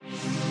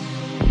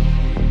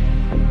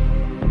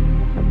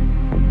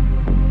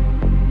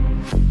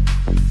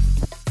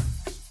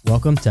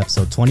Welcome to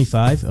episode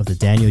 25 of the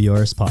Daniel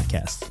Yoris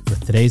podcast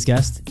with today's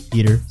guest,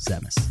 Peter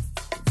Tzemis.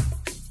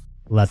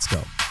 Let's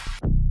go.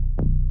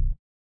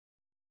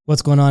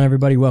 What's going on,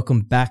 everybody?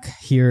 Welcome back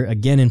here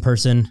again in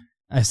person.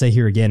 I say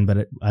here again,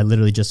 but I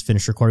literally just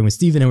finished recording with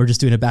Steven and we're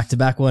just doing a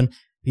back-to-back one.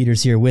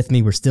 Peter's here with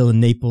me. We're still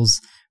in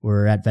Naples.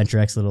 We're at Venture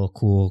X, a little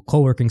cool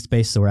co-working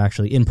space. So we're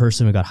actually in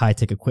person. We got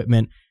high-tech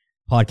equipment.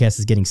 Podcast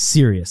is getting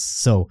serious.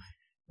 So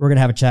we're going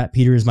to have a chat.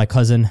 Peter is my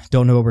cousin.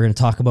 Don't know what we're going to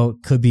talk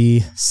about. Could be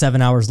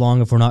 7 hours long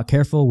if we're not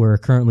careful. We're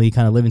currently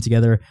kind of living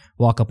together,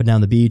 walk up and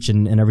down the beach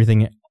and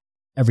everything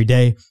every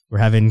day. We're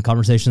having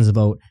conversations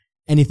about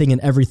anything and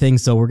everything.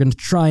 So we're going to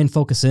try and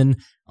focus in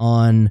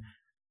on,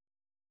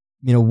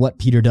 you know, what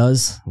Peter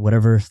does,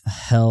 whatever the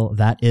hell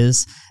that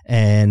is.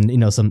 And, you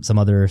know, some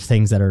other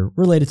things that are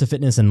related to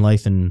fitness and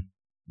life and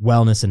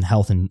wellness and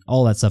health and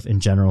all that stuff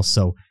in general.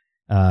 So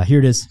here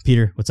it is.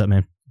 Peter, what's up,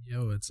 man?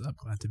 Yo, what's up?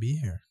 Glad to be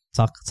here.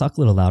 Talk a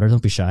little louder.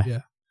 Don't be shy.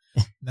 Yeah.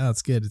 No,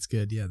 it's good. It's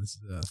good. Yeah, this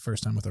is the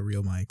first time with a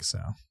real mic, so.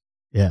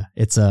 Yeah,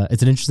 it's an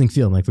interesting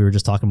feeling. Like we were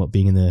just talking about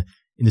being in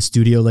the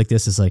studio like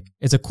this. Is like,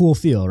 it's a cool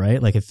feel,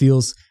 right? Like it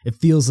feels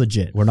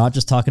legit. We're not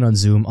just talking on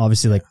Zoom.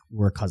 Obviously, like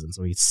we're cousins,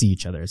 so we see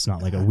each other. It's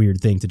not like a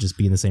weird thing to just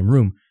be in the same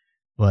room.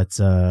 But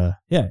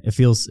yeah, it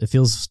feels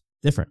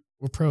different.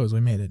 We're pros. We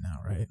made it now,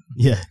 right?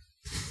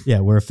 Yeah,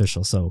 we're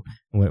official. So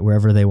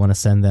wherever they want to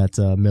send that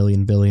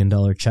 $1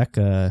 billion check,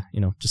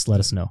 just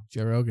let us know.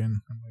 Joe Rogan.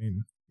 I'm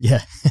waiting.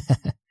 Yeah.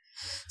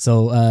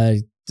 So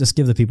just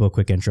give the people a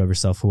quick intro of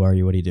yourself. Who are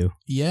you? What do you do?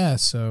 Yeah.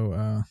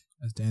 So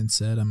as Dan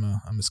said, I'm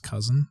his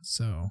cousin.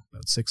 So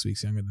about 6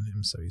 weeks younger than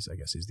him. So I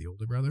guess he's the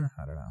older brother.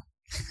 I don't know.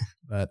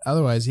 But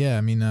otherwise, yeah.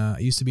 I mean, I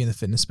used to be in the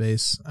fitness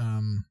space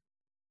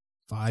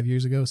 6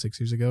 years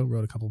ago.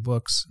 Wrote a couple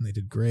books, and they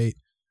did great.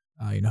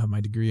 Have my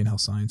degree in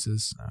health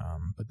sciences,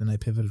 but then I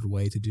pivoted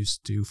away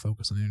to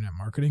focus on internet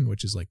marketing,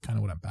 which is like kind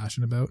of what I'm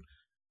passionate about,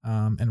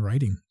 and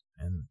writing,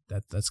 and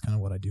that's kind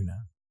of what I do now.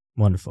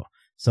 Wonderful.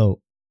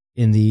 So,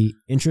 in the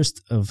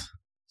interest of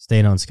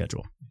staying on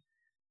schedule,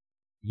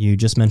 you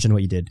just mentioned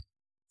what you did: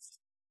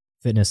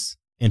 fitness,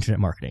 internet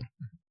marketing.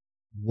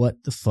 What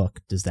the fuck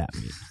does that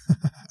mean?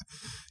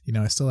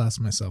 I still ask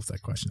myself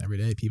that question every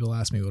day. People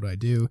ask me, "What do I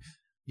do?"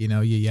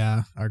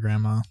 Our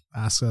grandma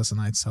asks us, and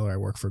I tell her I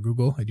work for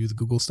Google. I do the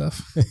Google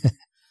stuff.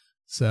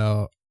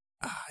 So,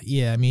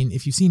 I mean,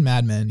 if you've seen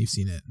Mad Men, you've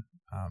seen it.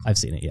 I've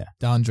seen it, yeah.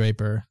 Don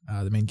Draper,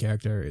 the main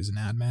character, is an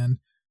ad man.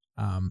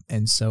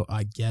 And so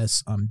I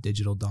guess I'm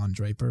digital Don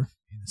Draper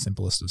in the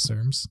simplest of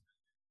terms.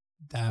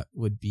 That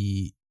would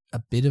be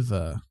a bit of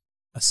a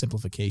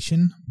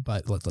simplification,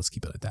 but let's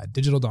keep it at that.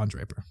 Digital Don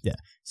Draper. Yeah.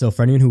 So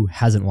for anyone who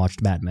hasn't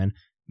watched Mad Men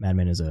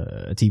is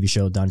a TV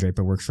show. Don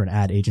Draper works for an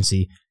ad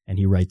agency, and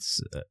he writes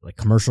like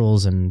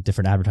commercials and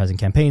different advertising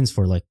campaigns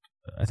for like,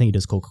 I think he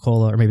does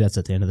Coca-Cola, or maybe that's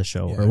at the end of the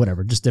show, or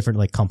whatever, just different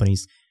like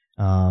companies.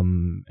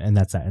 And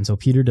that's that. And so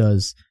Peter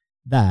does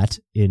that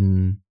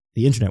in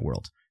the internet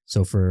world.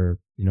 So for,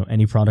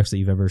 any products that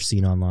you've ever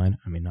seen online,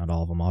 I mean, not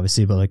all of them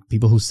obviously, but like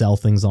people who sell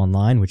things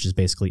online, which is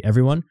basically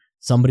everyone,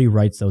 somebody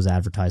writes those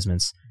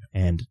advertisements,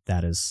 and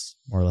that is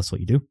more or less what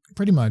you do.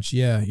 Pretty much.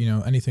 Yeah.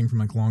 Anything from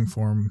like long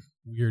form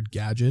weird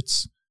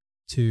gadgets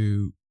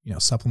to,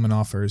 supplement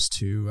offers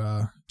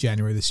to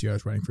January this year, I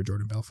was writing for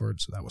Jordan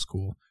Belfort. So that was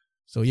cool.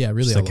 So yeah,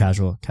 really. Just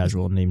a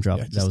casual name drop.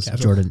 Yeah, that was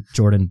casual.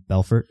 Jordan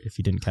Belfort, if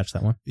you didn't catch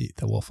that one. The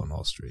Wolf on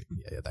Wall Street.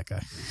 Yeah, that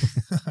guy.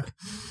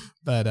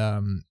 But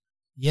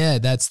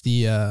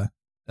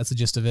that's the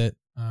gist of it.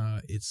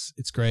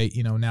 It's great.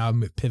 Now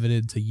I'm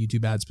pivoted to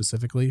YouTube ads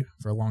specifically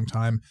for a long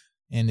time,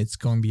 and it's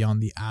going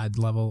beyond the ad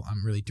level.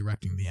 I'm really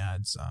directing the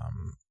ads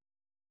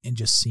and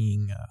just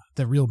seeing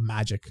the real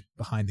magic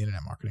behind the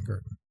internet marketing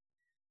curtain.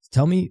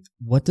 Tell me,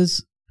 what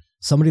does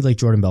somebody like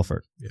Jordan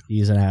Belfort,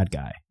 he's an ad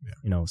guy,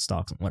 yeah.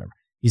 Stocks, whatever.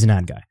 He's an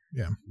ad guy.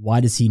 Yeah. Why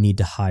does he need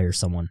to hire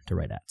someone to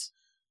write ads?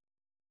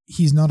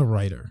 He's not a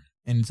writer,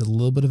 and it's a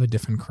little bit of a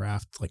different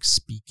craft, like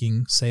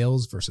speaking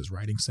sales versus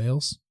writing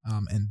sales.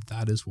 And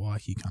that is why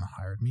he kind of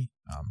hired me,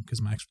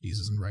 because my expertise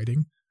is in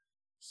writing.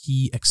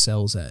 He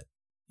excels at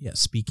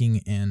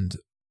speaking and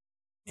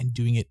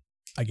doing it,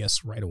 I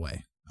guess, right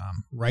away.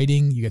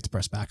 Writing, you get to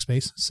press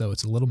backspace, so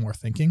it's a little more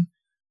thinking.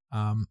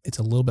 It's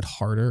a little bit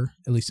harder,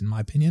 at least in my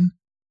opinion,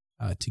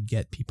 to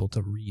get people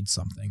to read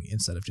something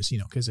instead of just,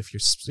 because if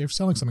you're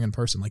selling something in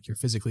person, like you're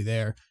physically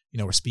there,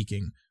 we're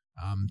speaking,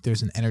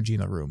 there's an energy in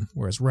the room.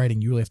 Whereas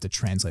writing, you really have to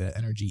translate that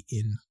energy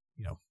in,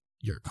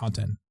 your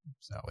content.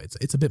 So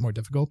it's a bit more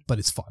difficult, but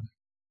it's fun.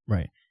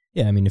 Right.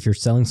 Yeah. I mean, if you're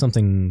selling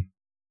something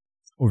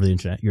over the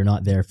internet, you're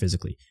not there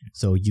physically.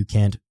 So you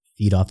can't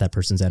feed off that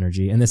person's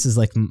energy. And this is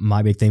like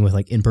my big thing with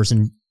like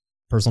in-person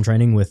personal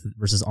training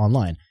versus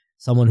online.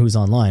 Someone who's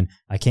online,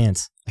 I can't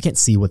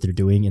see what they're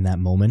doing in that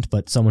moment,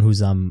 but someone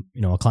who's a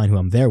client who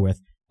I'm there with,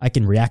 I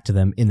can react to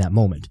them in that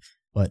moment.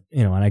 But,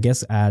 and I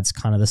guess ads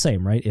kind of the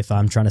same, right? If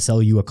I'm trying to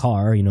sell you a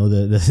car,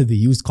 the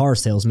used car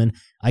salesman,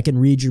 I can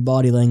read your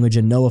body language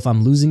and know if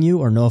I'm losing you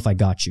or know if I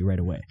got you right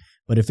away.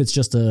 But if it's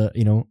just a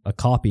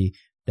copy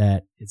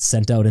that it's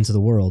sent out into the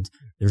world,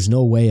 there's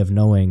no way of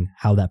knowing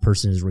how that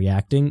person is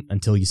reacting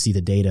until you see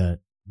the data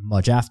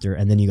much after,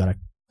 and then you got to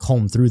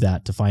comb through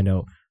that to find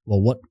out,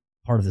 well, what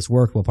part of this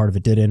worked, what part of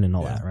it didn't, and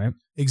all that, right?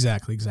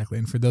 Exactly.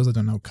 And for those that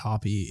don't know,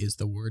 copy is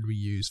the word we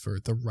use for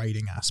the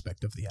writing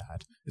aspect of the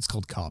ad. It's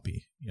called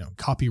copy.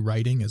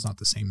 Copywriting is not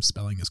the same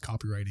spelling as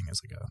copywriting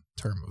as like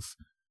a term of,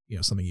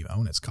 something you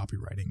own. It's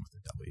copywriting with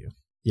a W.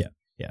 Yeah.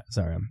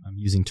 Sorry, I'm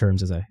using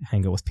terms as I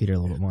hang out with Peter a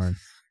little bit more and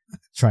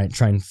try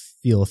and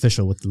feel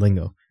official with the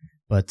lingo.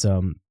 But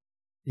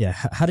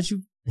how did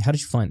you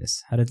find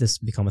this? How did this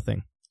become a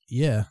thing?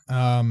 Yeah.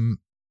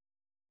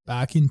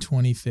 Back in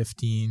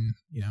 2015,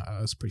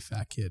 I was a pretty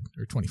fat kid,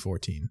 or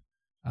 2014.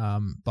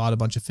 Bought a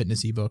bunch of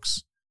fitness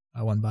ebooks,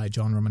 one by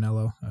John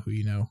Romanello, who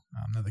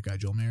another guy,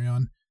 Joel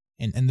Marion,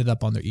 and ended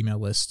up on their email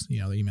list.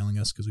 They're emailing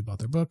us because we bought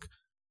their book.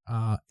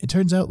 It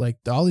turns out like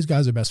all these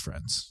guys are best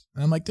friends.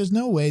 And I'm like, there's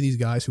no way these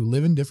guys who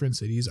live in different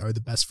cities are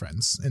the best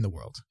friends in the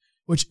world,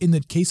 which in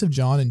the case of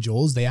John and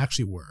Joel's, they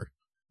actually were.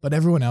 But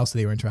everyone else that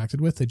they were interacted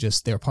with,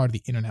 they were part of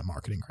the internet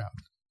marketing crowd.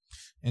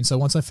 And so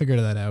once I figured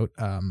that out,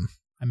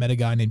 I met a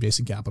guy named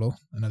Jason Capital,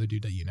 another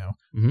dude that you know.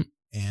 Mm-hmm.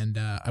 And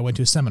I went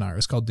to a seminar. It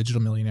was called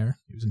Digital Millionaire.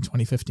 It was in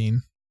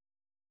 2015.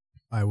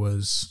 I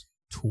was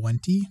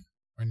 20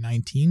 or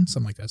 19,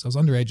 something like that. So I was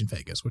underage in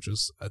Vegas, which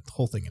was a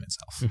whole thing in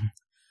itself. Mm-hmm.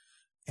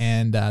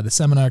 And the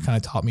seminar kind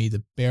of taught me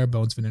the bare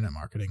bones of internet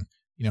marketing,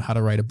 how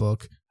to write a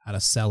book, how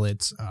to sell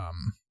it,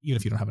 even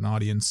if you don't have an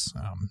audience,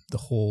 the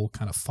whole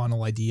kind of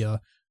funnel idea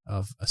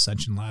of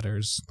ascension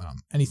ladders,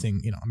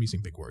 anything, I'm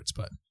using big words,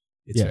 but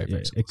it's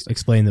very simple.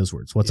 Explain those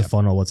words. What's a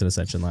funnel? What's an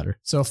ascension ladder?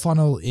 So a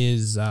funnel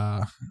is,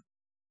 I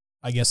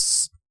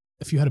guess,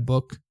 if you had a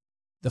book,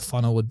 the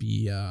funnel would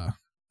be a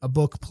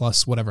book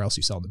plus whatever else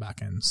you sell in the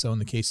back end. So in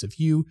the case of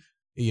you,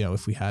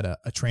 if we had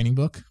a training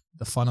book,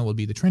 the funnel would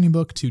be the training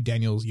book to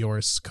Daniel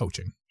Yoris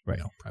coaching,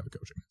 right? Private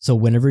coaching. So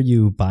whenever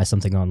you buy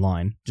something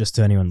online, just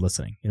to anyone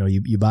listening,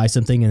 you buy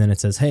something and then it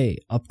says, hey,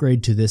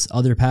 upgrade to this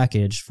other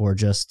package for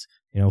just,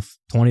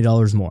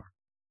 $20 more.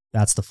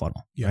 That's the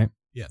funnel, right?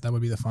 Yeah, that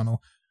would be the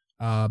funnel.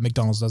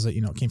 McDonald's does it.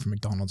 It came from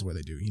McDonald's where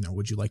they do,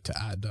 would you like to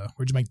add,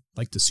 would you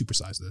like to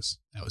supersize this?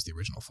 That was the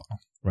original funnel.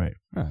 Right.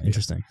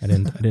 Interesting. I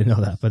didn't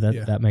know that, but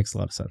that makes a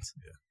lot of sense.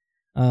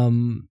 Yeah.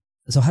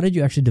 So how did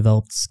you actually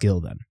develop the skill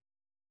then?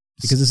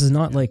 Because this is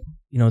not like,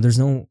 there's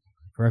no,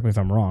 correct me if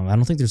I'm wrong, I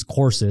don't think there's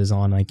courses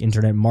on like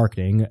internet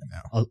marketing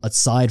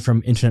aside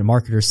from internet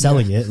marketers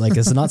selling it. Like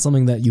it's not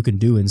something that you can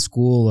do in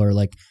school or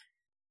like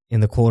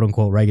in the quote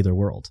unquote regular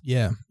world.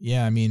 Yeah.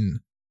 Yeah. I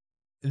mean,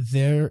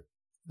 there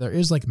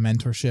is like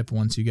mentorship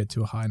once you get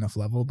to a high enough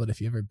level, but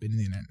if you've ever been in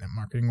the internet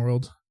marketing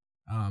world,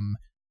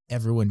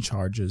 everyone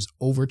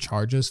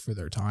overcharges for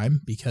their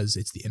time because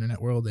it's the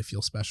internet world. They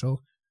feel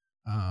special.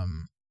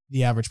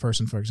 The average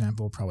person, for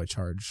example, will probably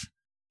charge,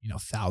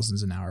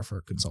 thousands an hour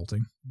for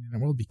consulting in the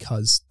world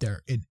because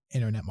they're an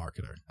internet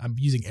marketer. I'm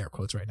using air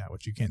quotes right now,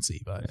 which you can't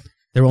see, but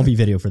there won't be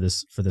video for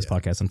this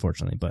podcast,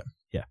 unfortunately, but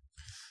yeah.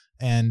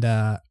 And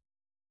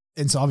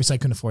so obviously I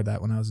couldn't afford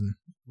that when I was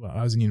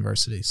in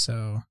university.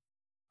 So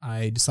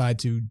I decided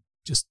to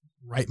just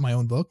write my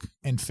own book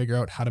and figure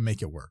out how to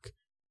make it work.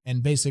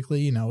 And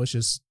basically,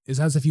 it's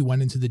as if you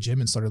went into the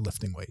gym and started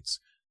lifting weights.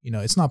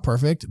 It's not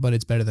perfect, but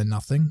it's better than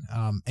nothing.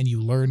 And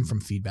you learn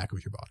from feedback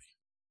with your body.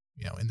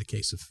 In the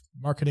case of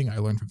marketing, I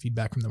learned from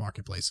feedback from the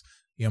marketplace.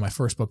 My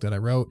first book that I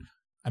wrote,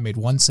 I made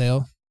one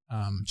sale,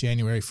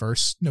 January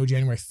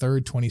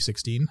 3rd,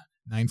 2016,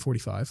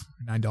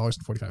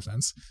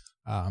 $9.45.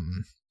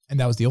 And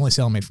that was the only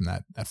sale I made from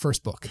that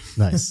first book.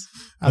 Nice.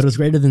 But it was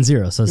greater than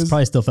zero, so it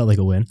probably still felt like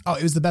a win. Oh,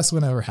 it was the best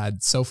win I ever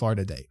had so far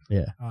to date.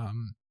 Yeah.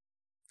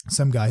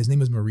 Some guy, his name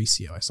was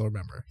Mauricio, I still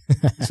remember.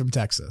 He's from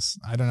Texas.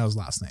 I don't know his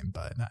last name,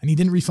 and he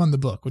didn't refund the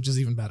book, which is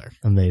even better.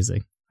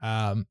 Amazing.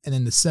 And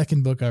then the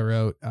second book I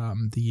wrote,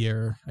 the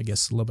year, I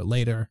guess a little bit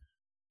later,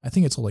 I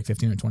think it sold like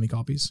 15 or 20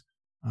 copies,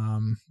 a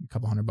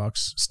couple $100.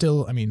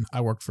 Still, I mean, I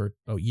worked for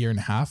about a year and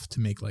a half to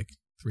make like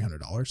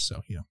 $300.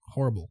 So,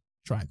 horrible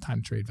time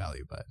to trade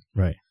value, but.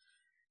 Right.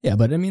 Yeah,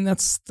 but I mean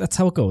that's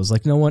how it goes.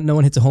 Like no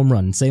one hits a home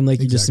run. Same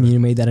like exactly. You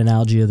made that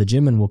analogy of the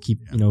gym, and we'll keep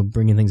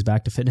bringing things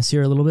back to fitness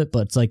here a little bit.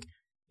 But it's like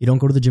you don't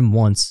go to the gym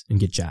once and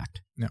get jacked.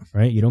 No,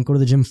 right? You don't go to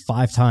the gym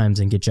 5 times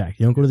and get jacked.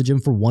 You don't go to the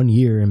gym for 1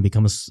 year and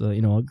become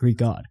a Greek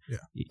god. Yeah,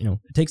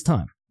 it takes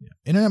time. Yeah.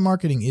 Internet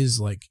marketing is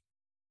like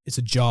it's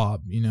a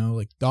job.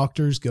 Like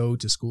doctors go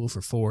to school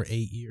for 4, 8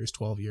 years,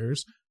 12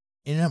 years.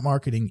 Internet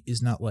marketing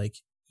is not like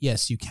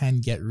yes, you can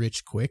get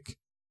rich quick.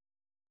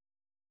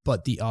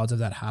 But the odds of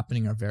that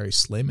happening are very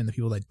slim, and the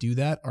people that do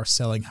that are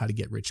selling how to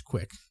get rich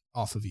quick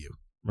off of you.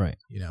 Right.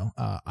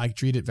 I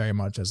treat it very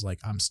much as like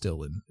I'm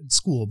still in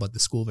school, but the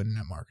school of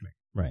internet marketing.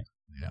 Right.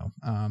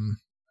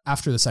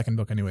 After the second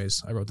book,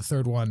 anyways, I wrote the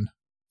third one.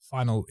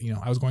 Final.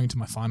 I was going into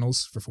my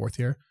finals for 4th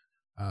year,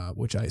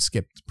 which I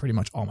skipped pretty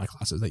much all my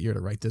classes that year to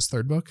write this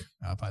third book.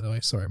 By the way,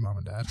 sorry, mom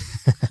and dad.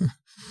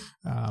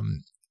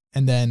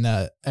 And then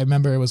I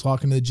remember I was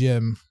walking to the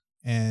gym,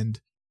 and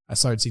I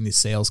started seeing these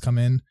sales come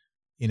in.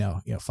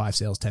 5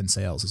 sales, 10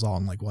 sales is all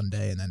in like one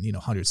day. And then,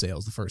 100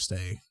 sales the first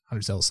day,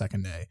 100 sales the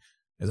second day.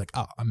 It was like,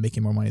 oh, I'm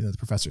making more money than the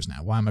professors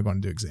now. Why am I going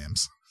to do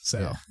exams?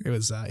 So It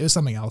was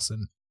something else.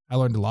 And I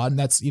learned a lot, and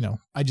that's,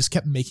 I just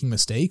kept making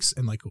mistakes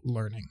and like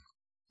learning.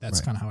 That's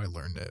Right. kind of how I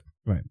learned it.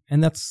 Right.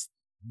 And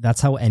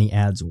that's how any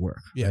ads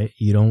work, Yeah. right?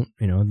 You don't,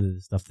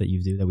 the stuff that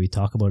you do that we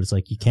talk about, it's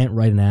like you can't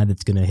write an ad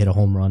that's going to hit a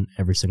home run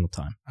every single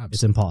time. Absolutely.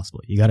 It's impossible.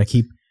 You got to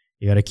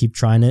keep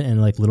trying it, and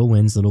like little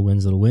wins,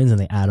 and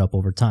they add up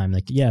over time.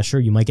 Like, yeah, sure,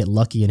 you might get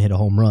lucky and hit a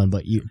home run,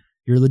 but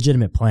your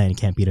legitimate plan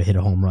can't be to hit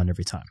a home run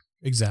every time.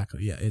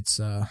 Exactly. Yeah. It's,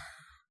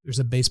 there's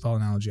a baseball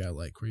analogy I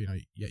like where,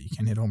 you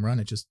can hit home run.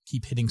 It just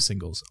keep hitting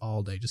singles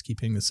all day. Just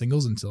keep hitting the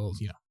singles until,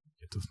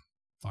 get to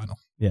final.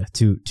 Yeah.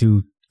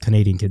 Two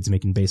Canadian kids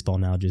making baseball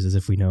analogies as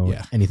if we know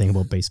anything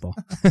about baseball.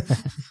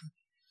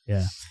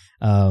 Yeah.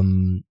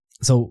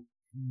 So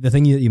the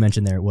thing you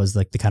mentioned there was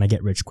like the kind of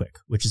get rich quick,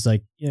 which is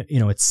like,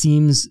 it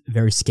seems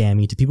very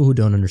scammy to people who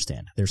don't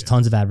understand. There's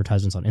tons of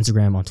advertisements on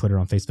Instagram, on Twitter,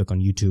 on Facebook, on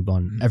YouTube,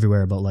 on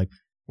everywhere about like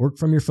work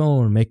from your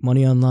phone, make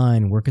money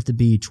online, work at the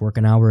beach, work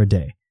an hour a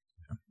day.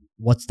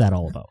 What's that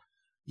all about?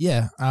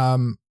 Yeah.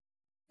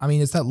 I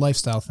mean, it's that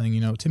lifestyle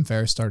thing. Tim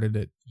Ferriss started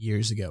it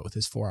years ago with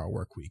his 4-hour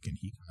work week, and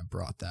he kind of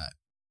brought that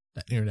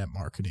internet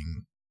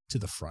marketing to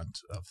the front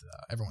of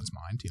everyone's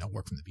mind,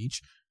 work from the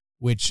beach,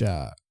 which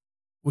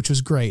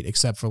was great,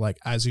 except for like,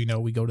 as we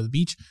go to the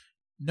beach.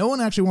 No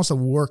one actually wants to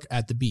work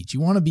at the beach.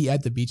 You want to be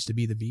at the beach to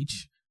be the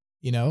beach,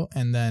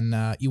 and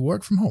then you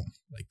work from home.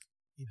 Like,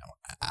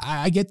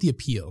 I get the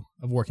appeal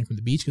of working from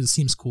the beach because it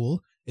seems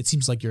cool. It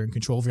seems like you're in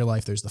control of your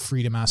life. There's the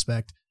freedom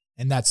aspect.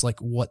 And that's like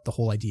what the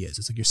whole idea is.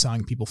 It's like you're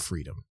selling people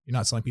freedom. You're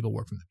not selling people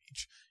work from the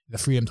beach. The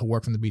freedom to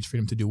work from the beach,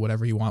 freedom to do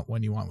whatever you want,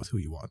 when you want, with who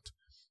you want.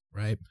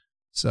 Right?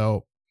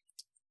 So,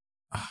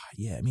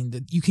 yeah, I mean,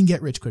 you can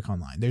get rich quick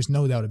online. There's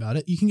no doubt about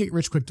it. You can get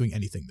rich quick doing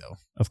anything, though.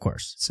 Of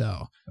course.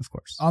 So, of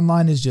course.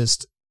 Online is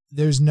just,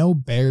 there's no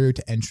barrier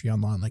to entry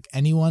online. Like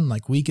anyone,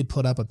 like we could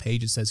put up a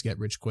page that says get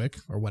rich quick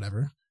or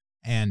whatever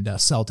and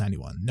sell to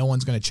anyone. No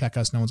one's going to check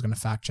us. No one's going to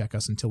fact check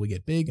us until we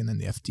get big. And then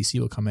the FTC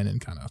will come in and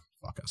kind of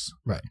fuck us.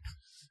 Right.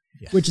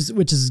 Yeah. Which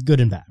is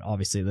good and bad.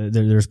 Obviously,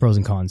 there's pros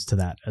and cons to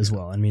that as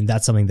well. I mean,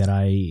 that's something that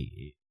I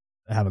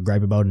have a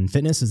gripe about in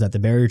fitness, is that the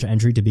barrier to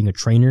entry to being a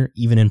trainer,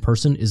 even in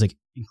person, is like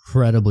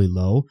incredibly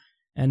low.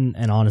 And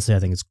honestly, I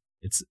think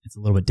it's a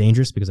little bit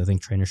dangerous because I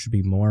think trainers should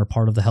be more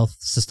part of the health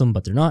system,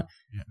 but they're not.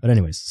 Yeah. But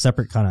anyways,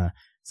 separate kind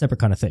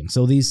of thing.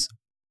 So these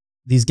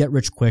get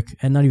rich quick,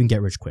 and not even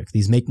get rich quick,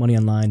 these make money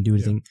online, do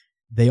anything.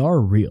 They are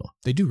real.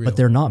 They do real, but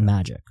they're not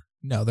magic.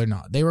 No, they're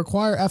not. They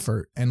require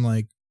effort, and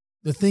like.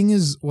 The thing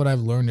is, what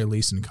I've learned, at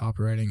least in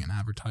copywriting and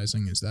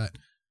advertising, is that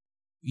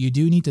you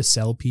do need to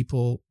sell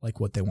people like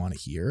what they want to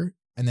hear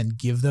and then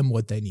give them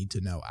what they need to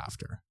know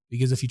after.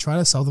 Because if you try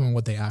to sell them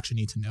what they actually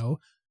need to know,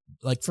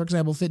 like, for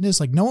example, fitness,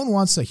 like no one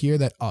wants to hear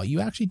that, oh, you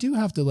actually do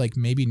have to like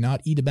maybe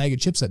not eat a bag of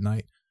chips at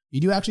night.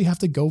 You do actually have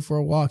to go for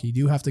a walk. You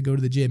do have to go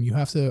to the gym. You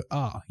have to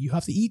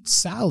eat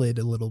salad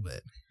a little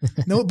bit.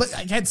 No, but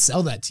I can't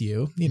sell that to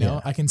you.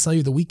 I can sell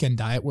you the weekend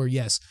diet where,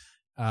 yes,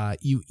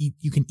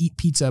 you can eat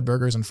pizza,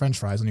 burgers, and French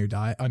fries on your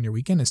diet on your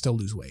weekend and still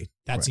lose weight.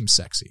 That seems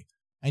sexy.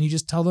 And you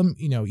just tell them,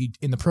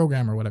 in the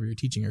program or whatever you're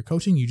teaching or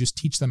coaching, you just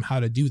teach them how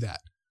to do that.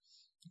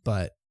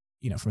 But,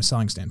 from a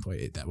selling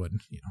standpoint, that would,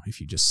 if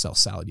you just sell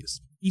salad, you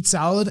just eat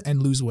salad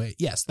and lose weight.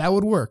 Yes, that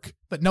would work.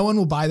 But no one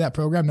will buy that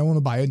program. No one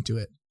will buy into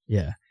it.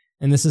 Yeah.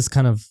 And this is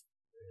kind of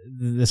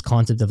this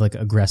concept of like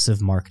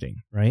aggressive marketing,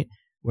 right?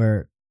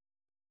 Where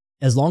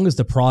as long as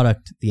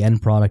the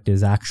end product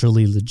is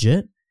actually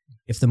legit,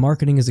 if the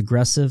marketing is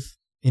aggressive,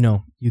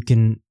 you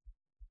can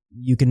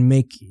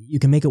make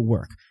it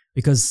work,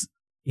 because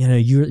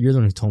you're the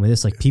one who told me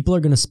this. Like, people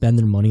are going to spend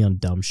their money on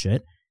dumb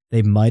shit.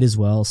 They might as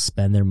well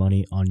spend their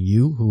money on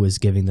you, who is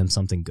giving them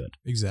something good.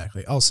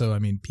 Exactly. Also, I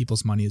mean,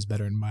 people's money is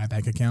better in my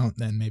bank account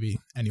than maybe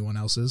anyone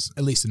else's,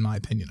 at least in my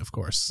opinion, of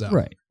course. So.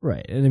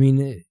 Right. And I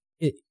mean,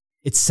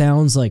 it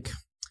sounds like,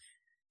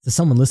 to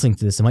someone listening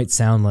to this, it might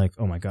sound like,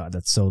 oh my God,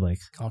 that's so like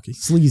cocky,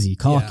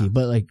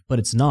 yeah. but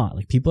it's not.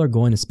 Like, people are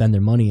going to spend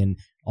their money in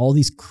all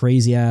these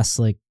crazy ass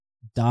like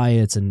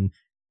diets and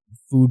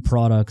food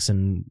products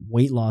and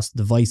weight loss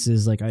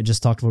devices. Like, I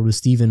just talked about it with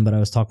Steven, but I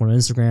was talking on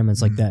Instagram, and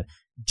it's like that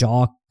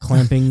jaw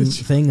clamping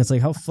thing. It's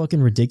like, how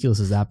fucking ridiculous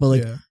is that? But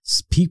like,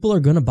 people are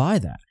going to buy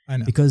that. I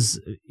know. Because,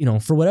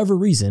 for whatever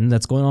reason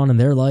that's going on in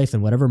their life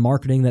and whatever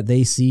marketing that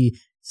they see,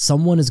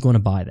 someone is going to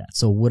buy that.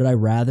 So would I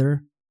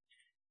rather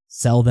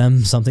sell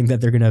them something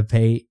that they're going to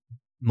pay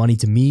money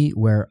to me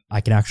where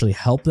I can actually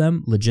help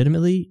them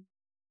legitimately?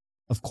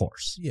 Of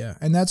course. Yeah.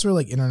 And that's where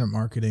like internet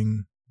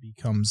marketing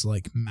becomes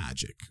like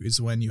magic, is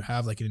when you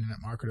have like an internet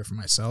marketer for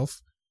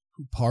myself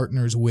who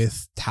partners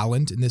with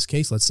talent. In this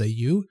case, let's say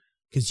you,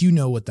 because you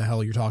know what the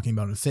hell you're talking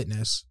about in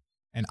fitness,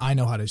 and I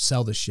know how to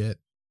sell this shit.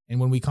 And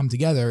when we come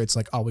together, it's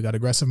like, oh, we got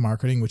aggressive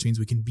marketing, which means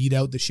we can beat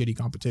out the shitty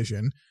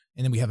competition.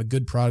 And then we have a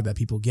good product that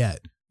people get,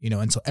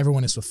 and so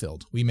everyone is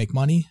fulfilled. We make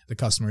money. The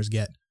customers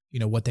get,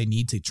 what they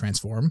need to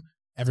transform.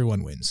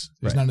 Everyone wins.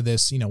 There's none of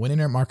this, when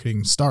internet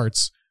marketing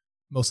starts,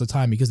 most of the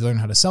time, because they learn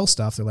how to sell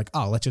stuff, they're like,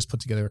 oh, let's just put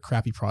together a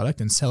crappy product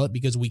and sell it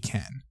because we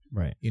can.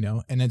 Right.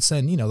 And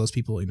then, those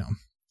people,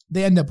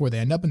 they end up where they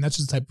end up, and that's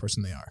just the type of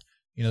person they are.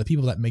 The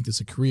people that make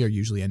this a career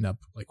usually end up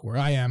like where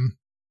I am,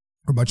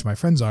 or a bunch of my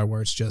friends are,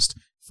 where it's just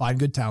find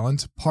good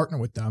talent, partner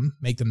with them,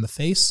 make them the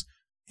face,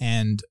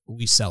 and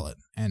we sell it,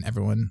 and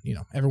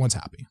everyone's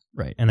happy.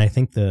 Right. And I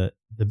think the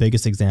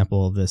biggest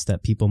example of this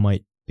that people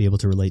might be able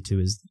to relate to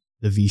is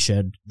the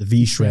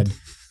V-Shred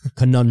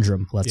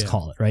conundrum, let's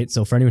call it, right?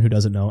 So for anyone who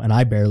doesn't know, and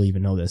I barely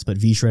even know this, but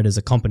V-Shred is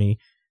a company,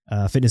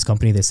 fitness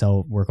company. They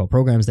sell workout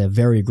programs. They have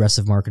very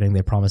aggressive marketing.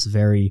 They promise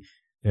very,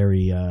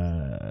 very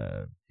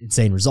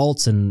insane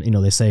results, and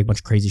they say a bunch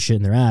of crazy shit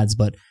in their ads.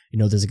 But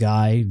there's a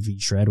guy,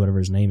 V-Shred, whatever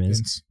his name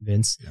is,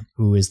 Vince,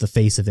 who is the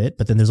face of it.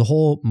 But then there's a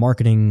whole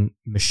marketing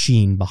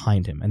machine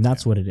behind him, and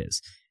that's what it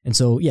is. And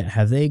so,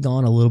 have they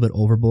gone a little bit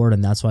overboard?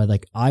 And that's why,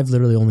 I've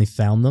literally only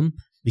found them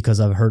because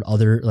I've heard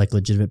other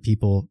legitimate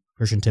people,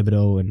 Christian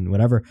Thibodeau and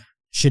whatever,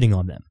 shitting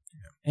on them.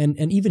 Yeah.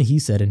 And even he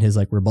said in his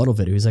rebuttal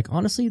video, he's like,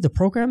 honestly, the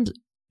program,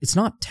 it's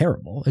not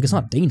terrible. It's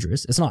not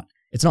dangerous. It's not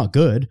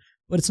good,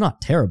 but it's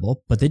not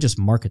terrible, but they just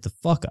market the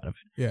fuck out of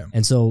it. Yeah.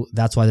 And so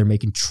that's why they're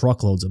making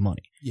truckloads of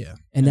money. Yeah.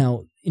 And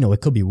now,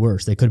 it could be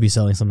worse. They could be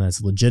selling something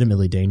that's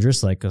legitimately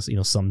dangerous,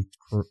 some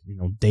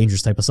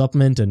dangerous type of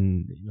supplement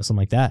and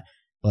something like that.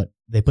 But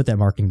they put that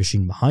marketing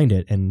machine behind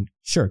it. And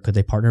sure, could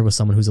they partner with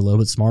someone who's a little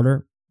bit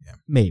smarter? Yeah.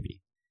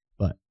 Maybe.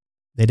 But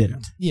they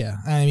didn't. Yeah.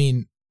 I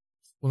mean,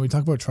 when we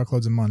talk about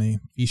truckloads of money,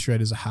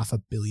 V-Shred is a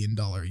 $500 million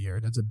a year.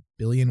 That's a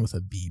billion with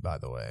a B, by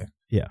the way.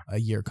 Yeah. A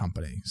year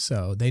company.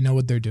 So they know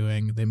what they're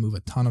doing. They move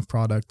a ton of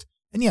product.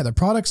 And their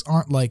products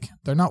aren't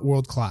they're not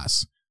world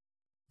class,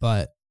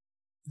 but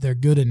they're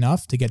good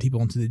enough to get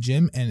people into the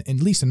gym. And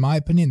at least in my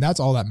opinion, that's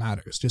all that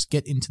matters. Just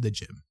get into the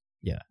gym.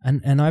 Yeah.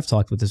 And I've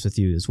talked with this with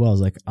you as well.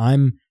 Is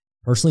I'm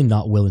personally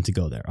not willing to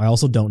go there. I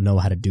also don't know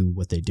how to do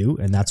what they do.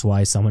 And that's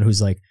why someone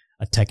who's a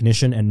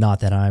technician, and not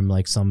that I'm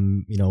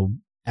some,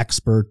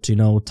 expert,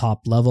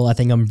 top level. I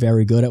think I'm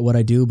very good at what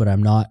I do, but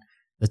I'm not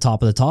the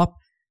top of the top.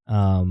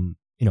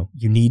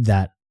 You need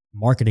that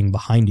marketing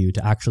behind you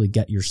to actually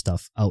get your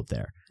stuff out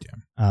there.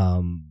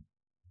 Yeah.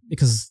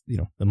 Because,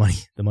 the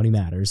money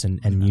matters, and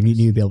you need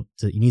to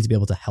be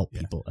able to help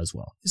people as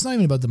well. It's not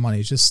even about the money.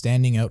 It's just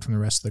standing out from the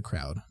rest of the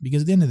crowd.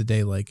 Because at the end of the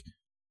day,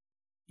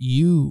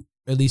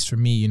 at least for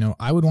me,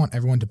 I would want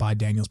everyone to buy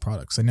Daniel's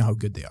products. I know how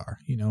good they are,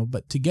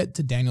 but to get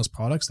to Daniel's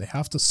products, they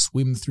have to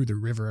swim through the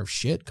river of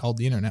shit called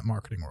the internet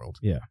marketing world.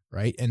 Yeah.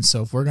 Right. And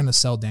so if we're going to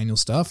sell Daniel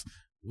stuff,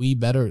 we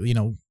better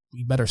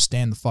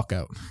stand the fuck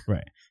out.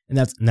 Right. And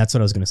that's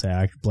what I was going to say.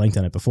 I blanked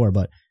on it before,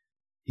 but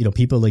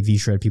people like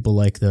V-Shred, people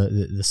like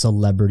the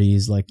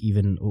celebrities,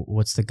 even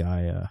what's the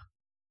guy,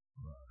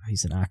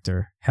 he's an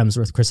actor,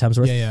 Chris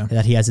Hemsworth. Yeah.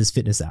 That he has his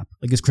fitness app.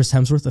 Is Chris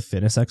Hemsworth a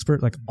fitness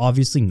expert?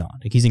 Obviously not.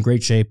 He's in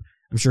great shape.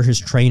 I'm sure his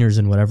trainers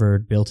and whatever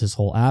built his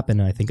whole app,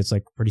 and I think it's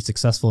pretty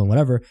successful and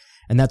whatever,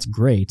 and that's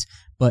great.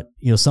 But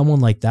someone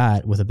like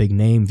that with a big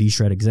name,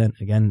 V-Shred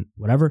again,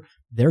 whatever,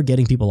 they're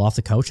getting people off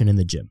the couch and in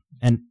the gym.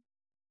 And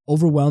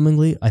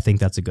overwhelmingly, I think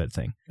that's a good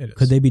thing.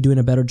 Could they be doing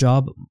a better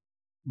job?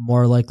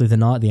 More likely than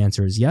not, the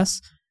answer is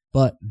yes.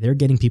 But they're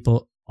getting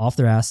people off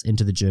their ass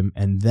into the gym,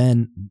 and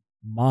then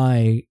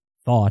my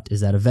thought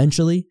is that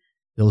eventually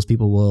those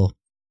people will,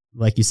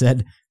 like you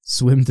said,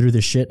 swim through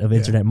the shit of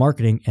internet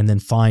marketing and then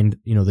find,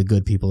 the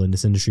good people in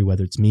this industry,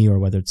 whether it's me or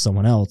whether it's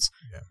someone else.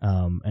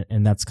 Yeah.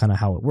 And that's kind of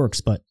how it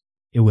works. But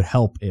it would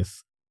help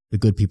if the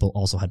good people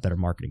also had better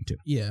marketing too.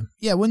 Yeah.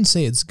 Yeah. I wouldn't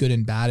say it's good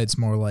and bad. It's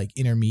more like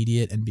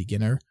intermediate and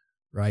beginner,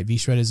 right?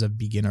 V-Shred is a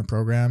beginner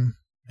program.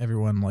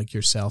 Everyone like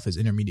yourself is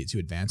intermediate to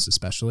advanced,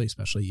 especially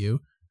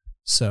you.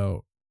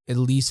 So at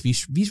least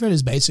V-Shred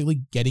is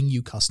basically getting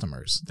you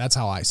customers. That's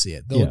how I see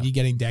it. They'll be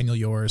getting Daniel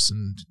Yoris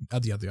and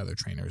the other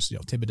trainers,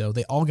 Thibodeau.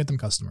 They all get them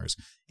customers.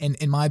 And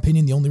in my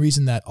opinion, the only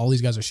reason that all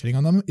these guys are shitting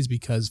on them is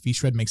because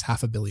V-Shred makes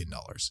 $500 million.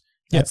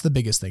 That's the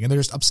biggest thing, and they're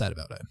just upset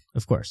about it.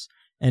 Of course,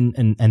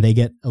 and they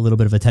get a little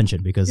bit of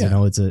attention because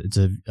it's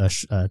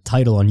a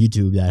title on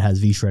YouTube that has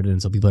V-Shred in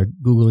it, so people are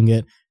googling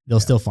it. They'll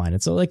still find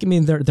it. So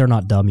they're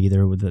not dumb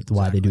either with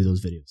why they do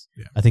those videos.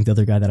 Yeah. I think the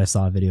other guy that I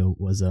saw a video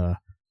was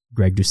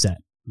Greg Doucette,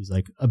 who's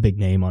a big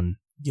name on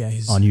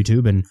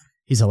YouTube, and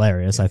he's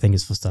hilarious. I think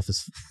his stuff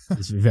is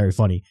very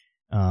funny.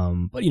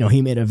 But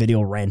he made a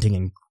video ranting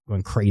and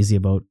going crazy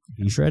about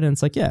V-Shred, and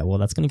it's well,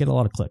 that's going to get a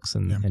lot of clicks,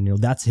 and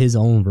that's his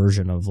own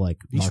version of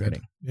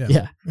marketing.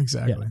 Yeah,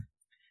 exactly.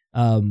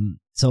 Yeah.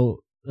 So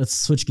let's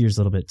switch gears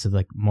a little bit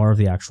to more of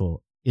the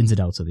actual ins and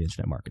outs of the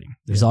internet marketing.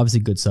 There's obviously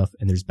good stuff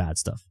and there's bad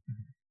stuff.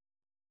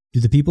 Do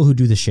the people who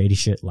do the shady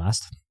shit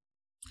last?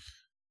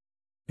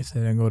 If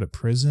they don't go to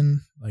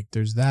prison,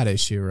 there's that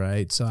issue,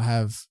 right? So I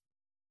have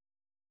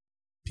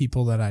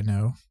people that I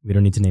know. We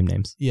don't need to name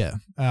names. Yeah.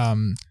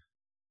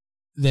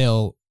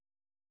 They'll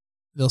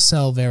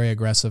sell very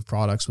aggressive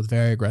products with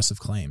very aggressive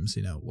claims,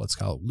 what's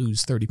called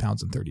lose 30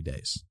 pounds in 30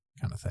 days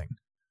kind of thing.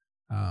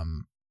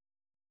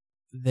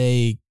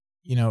 The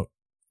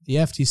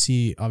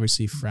FTC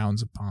obviously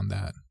frowns upon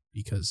that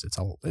because it's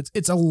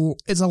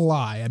a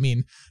lie. I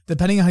mean,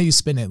 depending on how you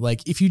spin it,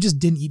 if you just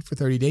didn't eat for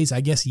 30 days,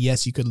 I guess,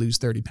 yes, you could lose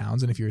 30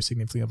 pounds. And if you're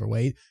significantly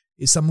overweight,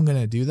 is someone going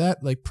to do that?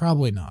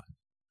 Probably not,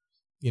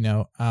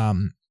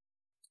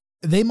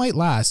 they might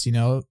last,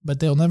 but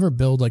they'll never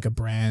build like a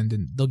brand,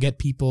 and they'll get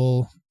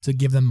people to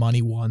give them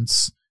money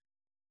once.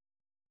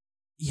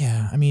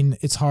 Yeah, I mean,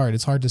 it's hard.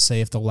 It's hard to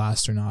say if they'll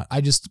last or not.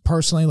 I just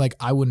personally, like,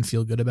 I wouldn't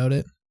feel good about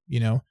it,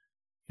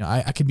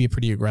 I can be a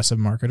pretty aggressive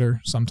marketer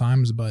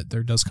sometimes, but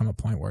there does come a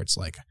point where it's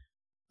like,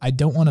 I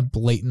don't want to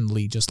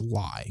blatantly just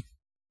lie,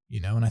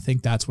 and I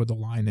think that's where the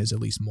line is, at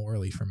least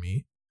morally for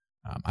me.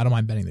 I don't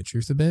mind bending the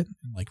truth a bit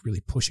and like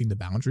really pushing the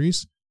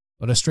boundaries,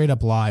 but a straight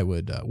up lie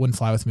wouldn't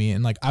fly with me.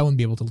 And like, I wouldn't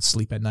be able to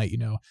sleep at night,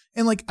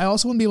 and like, I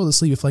also wouldn't be able to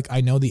sleep if like,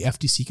 I know the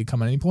FTC could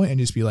come at any point and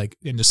just be like,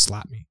 and just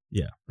slap me.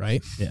 Yeah.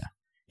 Right. Yeah.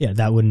 Yeah.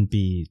 That wouldn't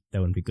be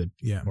good.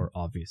 Yeah. For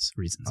obvious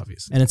reasons.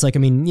 Obviously. And it's like, I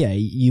mean, yeah,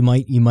 you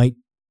might,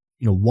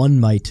 one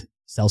might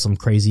sell some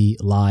crazy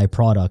lie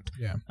product,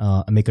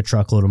 and make a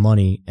truckload of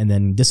money and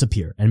then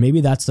disappear. And maybe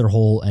that's their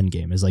whole end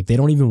game, is like, they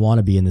don't even want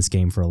to be in this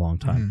game for a long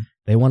time. Mm-hmm.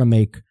 They want to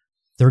make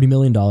 $30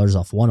 million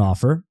off one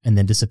offer and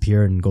then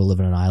disappear and go live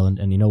on an island.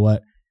 And you know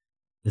what?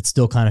 It's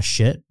still kind of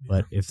shit,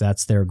 but if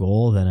that's their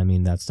goal, then I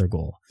mean, that's their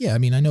goal. Yeah. I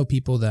mean, I know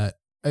people that,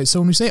 so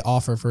when we say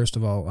offer, first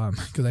of all,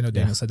 because I know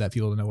Daniel said that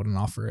people don't know what an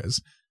offer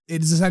is.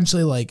 It is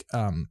essentially like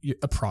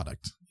a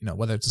product,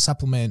 whether it's a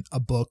supplement, a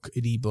book,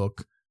 an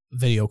ebook,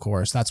 video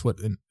course. That's what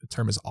the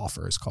term is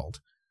offer is called.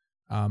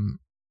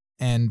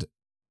 And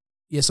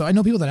yeah, so I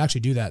know people that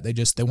actually do that.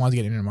 They want to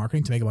get into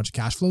marketing to make a bunch of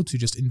cash flow to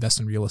just invest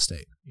in real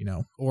estate,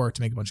 or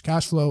to make a bunch of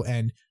cash flow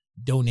and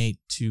donate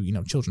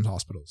to, children's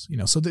hospitals,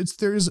 so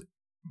there's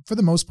for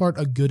the most part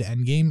a good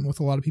end game with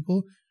a lot of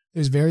people.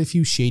 There's very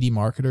few shady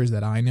marketers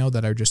that I know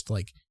that are just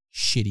like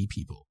shitty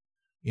people.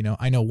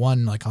 I know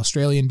one like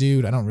Australian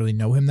dude. I don't really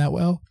know him that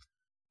well.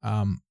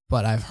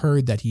 But I've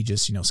heard that he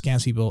just,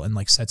 scams people and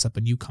like sets up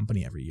a new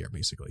company every year,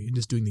 basically, and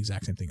just doing the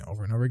exact same thing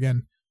over and over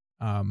again.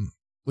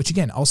 Which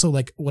again, also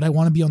like, would I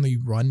want to be on the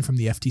run from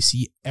the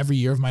FTC every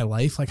year of my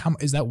life? Like, how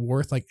is that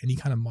worth like any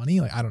kind of money?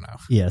 Like, I don't know.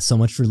 Yeah. So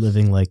much for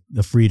living like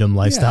the freedom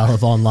lifestyle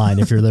of online.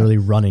 If you're literally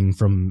running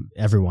from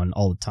everyone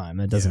all the time,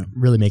 that doesn't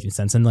really make any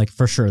sense. And like,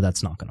 for sure,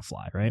 that's not going to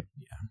fly. Right.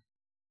 Yeah.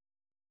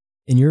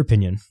 In your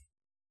opinion,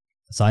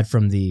 aside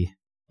from the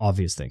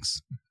obvious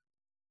things,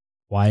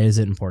 why is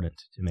it important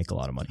to make a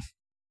lot of money?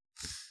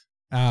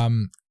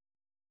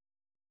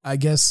 I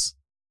guess,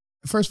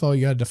 first of all,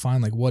 you got to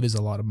define like, what is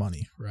a lot of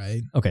money,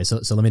 right? Okay. So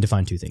let me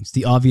define two things.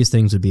 The obvious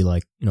things would be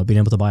like, being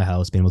able to buy a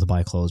house, being able to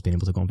buy clothes, being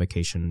able to go on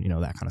vacation,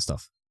 that kind of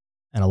stuff.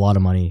 And a lot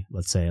of money,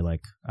 let's say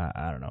like,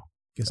 I don't know.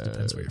 I guess it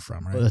depends where you're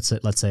from, right? Let's say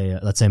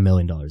 $1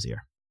 million a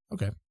year.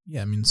 Okay.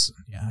 Yeah. I mean,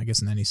 I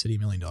guess in any city,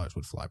 $1 million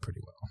would fly pretty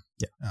well.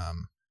 Yeah.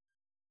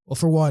 Well,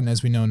 for one,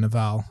 as we know,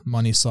 Naval,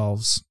 money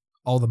solves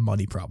all the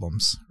money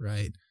problems,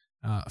 right?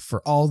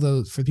 For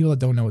people that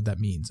don't know what that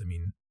means, I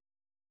mean,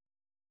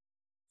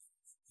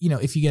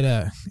 if you get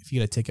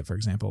a ticket, for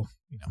example,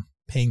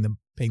 paying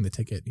the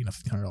ticket,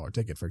 $1,500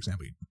 ticket, for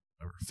example,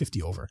 or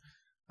 50 over,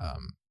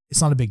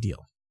 it's not a big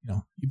deal.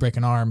 You break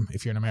an arm,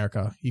 if you're in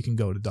America, you can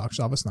go to the doctor's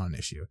office, not an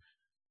issue.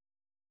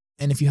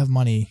 And if you have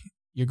money,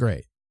 you're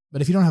great.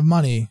 But if you don't have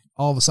money,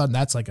 all of a sudden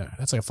that's like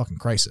a fucking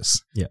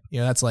crisis. Yeah.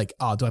 That's like,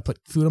 do I put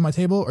food on my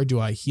table or do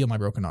I heal my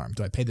broken arm?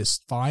 Do I pay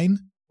this fine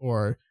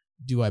or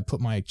do I put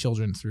my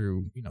children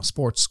through,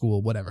 sports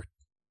school, whatever?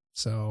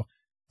 So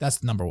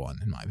that's number one,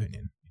 in my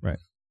opinion. Right.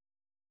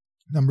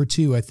 Number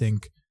two, I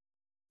think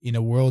in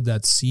a world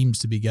that seems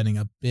to be getting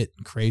a bit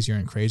crazier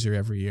and crazier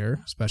every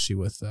year, especially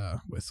with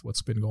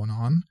what's been going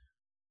on,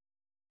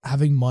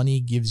 having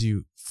money gives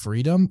you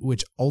freedom,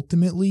 which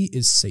ultimately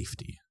is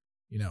safety,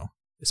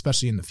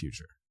 especially in the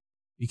future.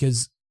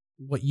 Because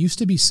what used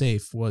to be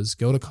safe was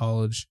go to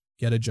college,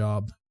 get a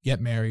job, get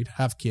married,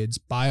 have kids,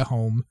 buy a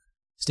home,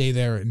 stay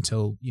there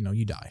until,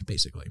 you die,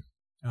 basically,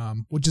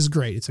 which is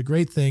great. It's a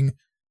great thing.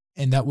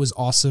 And that was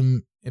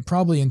awesome. And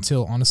probably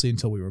until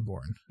we were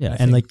born. Yeah.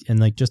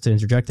 And just to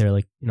interject there,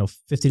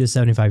 50 to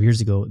 75 years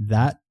ago,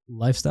 that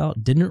lifestyle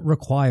didn't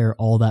require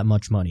all that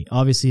much money.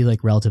 Obviously,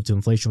 like relative to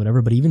inflation,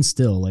 whatever, but even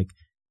still, like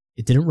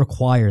it didn't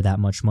require that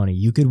much money.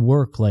 You could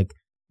work like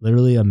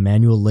literally a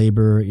manual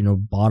labor,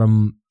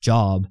 bottom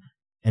job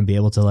and be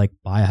able to like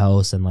buy a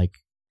house and like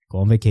go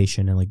on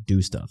vacation and like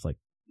do stuff. Like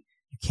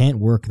you can't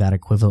work that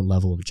equivalent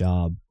level of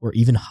job or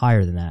even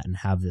higher than that and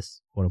have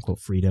this quote unquote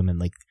freedom and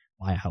like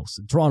buy a house.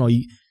 In Toronto,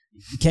 you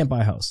can't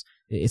buy a house.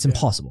 It's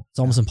impossible. It's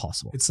almost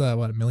impossible. It's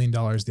 $1 million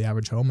the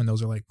average home, and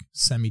those are like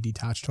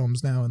semi-detached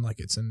homes now, and like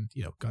it's in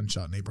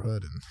gunshot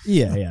neighborhood. And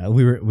yeah.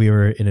 We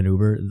were in an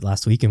Uber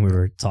last week, and we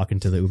were talking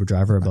to the Uber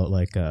driver about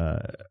like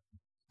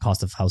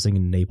cost of housing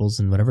in Naples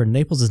and whatever. And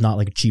Naples is not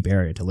like a cheap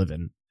area to live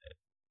in,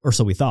 or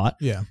so we thought.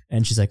 Yeah.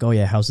 And she's like, "Oh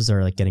yeah, houses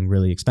are like getting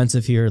really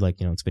expensive here. Like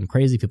it's been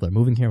crazy. People are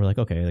moving here." We're like,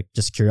 "Okay, like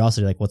just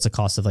curiosity, like what's the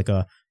cost of like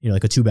a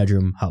like a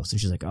 2-bedroom house?" And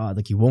she's like, "Oh,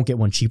 like you won't get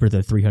one cheaper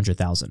than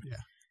 $300,000." Yeah.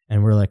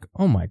 And we're like,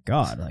 "Oh my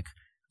god, like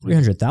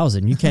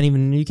 $300,000? You can't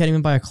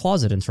even buy a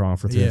closet in Toronto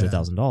for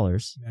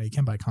 $300,000." Yeah, you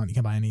can't buy you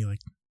can't buy any like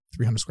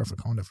 300 square foot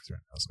condo for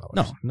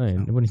 $300,000. No,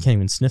 you can't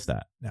even sniff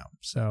that. No,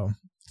 so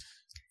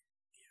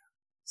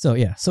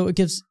yeah, so it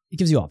gives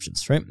you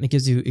options, right? It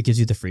gives you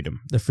the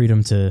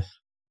freedom to,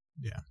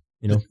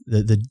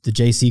 the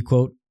JC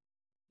quote,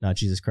 not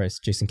Jesus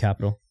Christ, Jason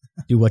Capital.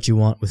 Do what you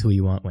want with who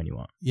you want when you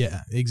want.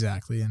 Yeah,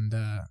 exactly.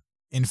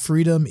 And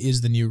freedom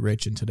is the new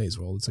rich in today's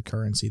world. It's a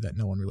currency that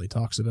no one really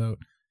talks about.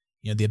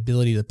 The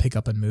ability to pick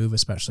up and move,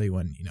 especially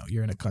when,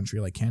 you're in a country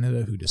like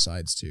Canada who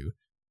decides to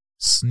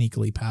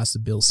sneakily pass the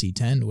Bill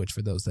C-10, which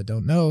for those that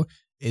don't know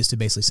is to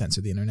basically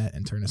censor the internet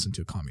and turn us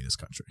into a communist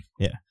country.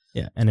 Yeah.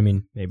 Yeah. And I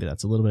mean, maybe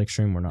that's a little bit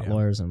extreme. We're not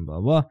lawyers and blah,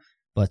 blah.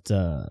 But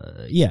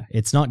yeah,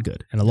 it's not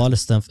good. And a lot of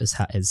stuff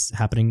is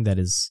happening that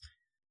is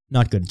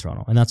not good in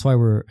Toronto. And that's why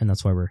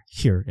we're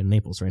here in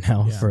Naples right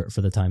now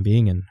for the time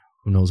being, and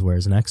who knows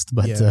where's next.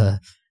 But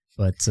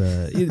but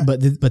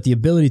the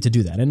ability to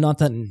do that, and not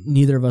that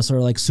neither of us are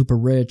like super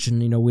rich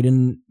and we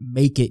didn't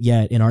make it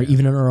yet in our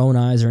even in our own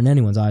eyes or in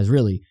anyone's eyes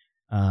really.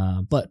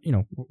 But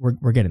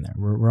we're getting there.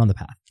 We're on the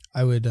path.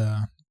 I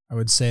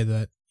would say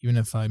that even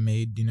if I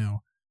made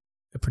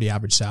a pretty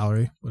average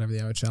salary, whatever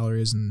the average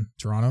salary is in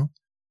Toronto,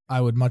 I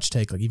would much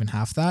take like even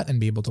half that and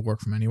be able to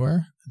work from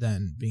anywhere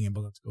than being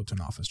able to go to an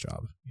office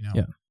job,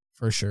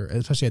 for sure.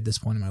 Especially at this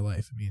point in my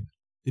life. I mean,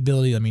 the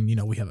ability,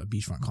 we have a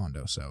beachfront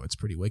condo, so it's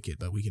pretty wicked,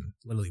 but we can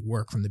literally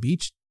work from the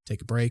beach,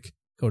 take a break,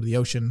 go to the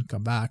ocean,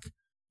 come back,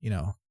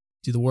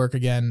 do the work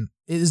again.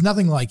 It is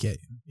nothing like it,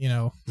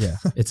 Yeah.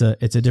 It's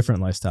a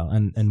different lifestyle.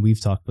 And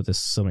we've talked about this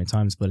so many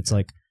times, but it's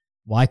like,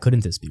 why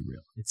couldn't this be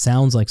real? It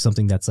sounds like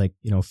something that's like,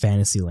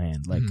 fantasy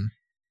land. Like,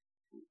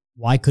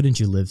 why couldn't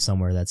you live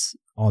somewhere that's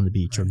on the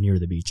beach or near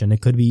the beach? And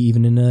it could be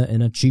even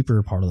in a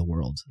cheaper part of the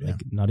world.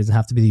 Like, not doesn't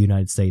have to be the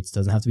United States,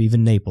 doesn't have to be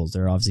even Naples.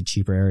 There are obviously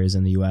cheaper areas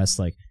in the US.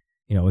 Like,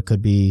 it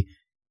could be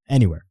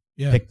anywhere.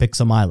 Yeah. Pick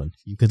some island.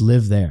 You could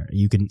live there.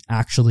 You can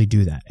actually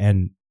do that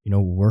and,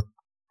 work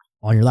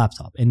on your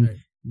laptop in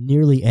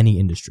nearly any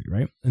industry,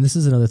 right? And this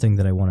is another thing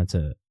that I wanted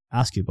to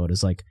ask you about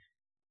is like,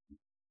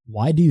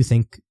 why do you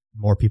think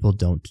more people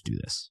don't do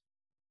this?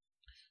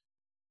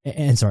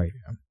 And sorry,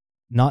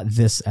 not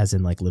this as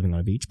in like living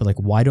on a beach, but like,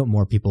 why don't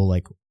more people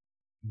like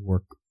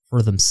work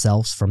for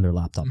themselves from their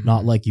laptop? Mm-hmm.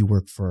 Not like you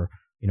work for,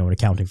 an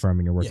accounting firm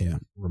and you're working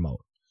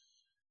remote.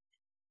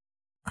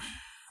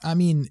 I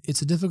mean,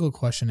 it's a difficult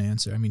question to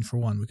answer. I mean, for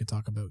one, we could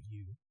talk about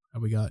you. How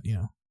we got,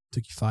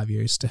 took you 5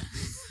 years to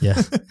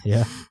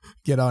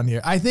get on here.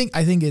 I think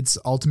it's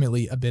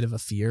ultimately a bit of a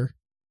fear.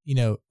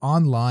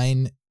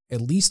 Online,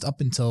 at least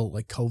up until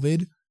like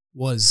COVID,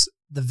 was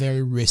the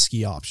very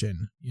risky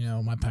option.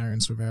 My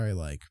parents were very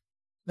like,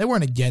 they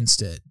weren't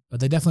against it, but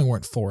they definitely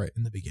weren't for it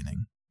in the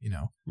beginning,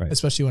 right.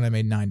 Especially when I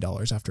made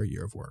 $9 after a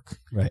year of work.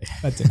 Right.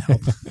 That didn't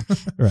help.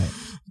 Right.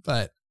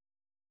 But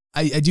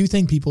I do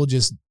think people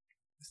just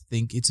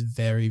think it's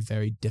very,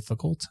 very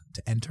difficult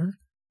to enter.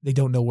 They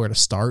don't know where to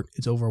start.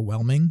 It's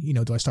overwhelming.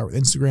 Do I start with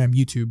Instagram,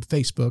 YouTube,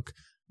 Facebook?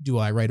 Do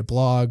I write a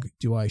blog?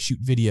 Do I shoot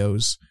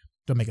videos?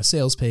 Do I make a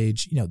sales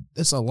page?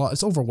 It's a lot.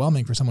 It's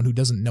overwhelming for someone who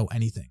doesn't know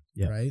anything.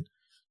 Yeah. Right.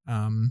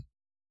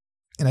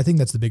 And I think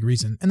that's the big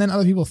reason. And then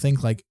other people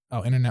think like,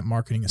 oh, internet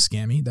marketing is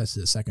scammy. That's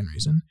the second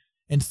reason.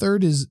 And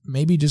third is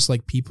maybe just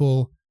like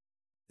people,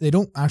 they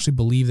don't actually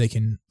believe they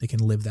can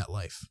live that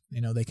life.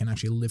 They can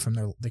actually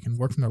they can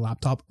work from their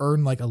laptop,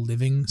 earn like a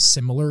living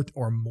similar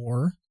or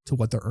more to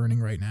what they're earning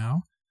right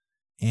now.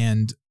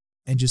 And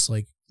just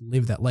like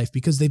live that life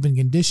because they've been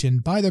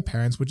conditioned by their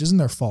parents, which isn't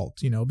their fault,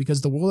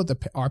 because the world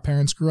that our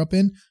parents grew up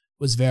in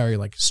was very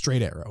like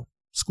straight arrow,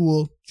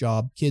 school,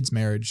 job, kids,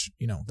 marriage,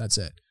 that's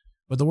it.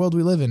 But the world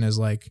we live in is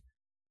like,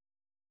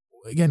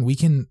 again, we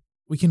can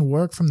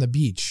work from the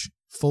beach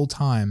full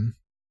time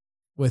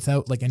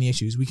without like any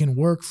issues. We can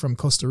work from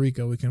Costa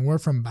Rica. We can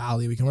work from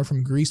Bali. We can work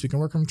from Greece. We can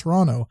work from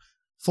Toronto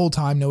full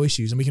time, no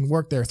issues. And we can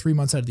work there 3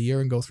 months out of the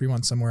year and go 3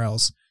 months somewhere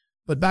else.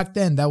 But back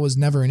then that was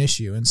never an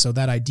issue. And so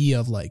that idea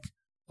of like,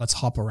 let's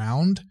hop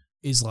around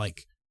is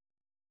like,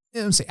 I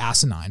don't say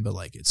asinine, but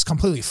like it's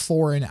completely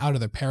foreign out of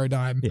their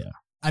paradigm. Yeah.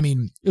 I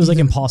mean, it was like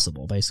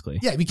impossible basically.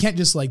 Yeah. We can't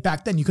just like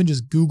back then you couldn't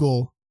just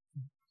Google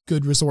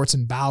good resorts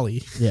in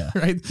Bali. Yeah.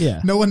 Right.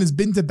 Yeah. No one has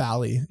been to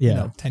Bali,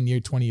 10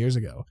 years, 20 years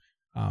ago.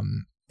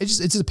 It's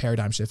just a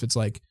paradigm shift. It's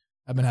like,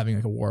 I've been having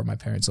like a war with my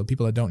parents. So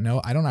people that don't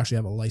know, I don't actually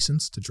have a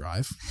license to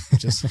drive,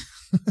 which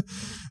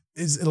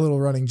is a little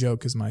running joke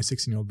because my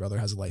 16-year-old brother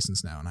has a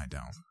license now and I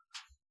don't.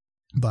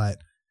 But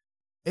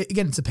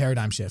again, it's a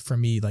paradigm shift for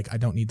me. Like I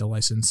don't need the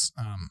license.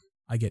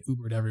 I get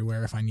Ubered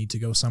everywhere if I need to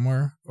go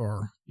somewhere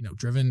or,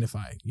 driven if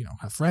I,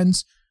 have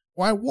friends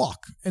or I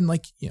walk and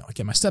like, I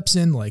get my steps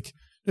in. Like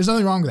there's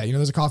nothing wrong with that.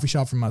 There's a coffee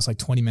shop from us like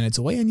 20 minutes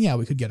away and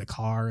we could get a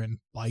car and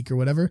bike or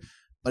whatever,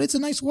 but it's a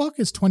nice walk.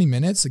 It's 20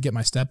 minutes to get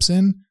my steps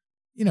in.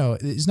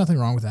 There's nothing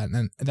wrong with that. And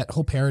then that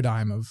whole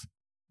paradigm of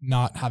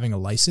not having a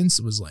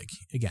license was like,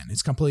 again,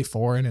 it's completely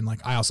foreign. And like,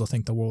 I also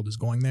think the world is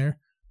going there,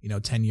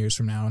 10 years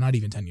from now, not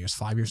even 10 years,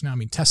 5 years now. I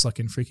mean, Tesla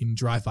can freaking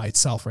drive by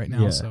itself right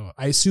now. Yeah. So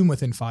I assume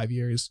within 5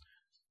 years,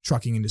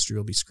 trucking industry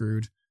will be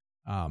screwed.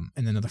 And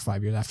then another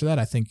 5 years after that,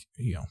 I think,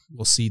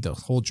 we'll see the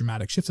whole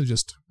dramatic shift of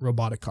just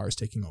robotic cars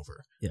taking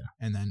over. Yeah.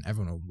 And then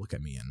everyone will look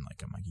at me and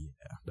like, I'm like,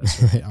 yeah,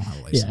 that's right. I don't have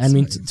a license. Yeah. I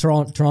mean,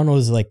 Toronto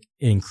is like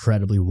an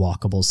incredibly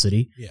walkable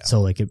city. Yeah. So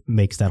like it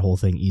makes that whole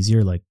thing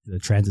easier. Like the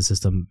transit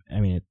system,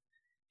 I mean,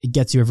 it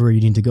gets you everywhere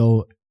you need to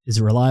go. Is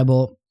it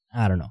reliable?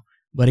 I don't know,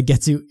 but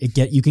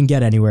you can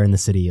get anywhere in the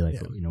city, like,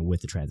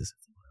 with the transit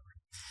system,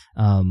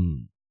 whatever.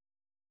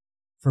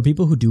 For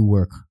people who do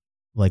work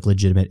like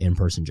legitimate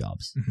in-person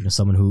jobs,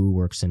 someone who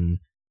works in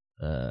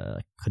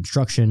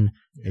construction,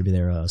 maybe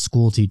they're a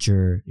school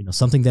teacher,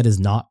 something that is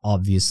not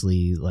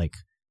obviously like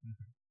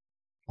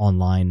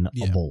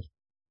online-able.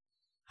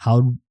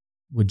 How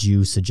would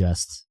you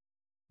suggest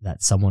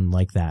that someone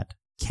like that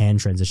can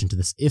transition to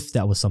this if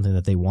that was something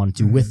that they wanted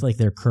to with like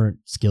their current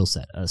skill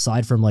set,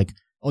 aside from like,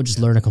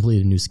 learn a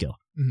completely new skill?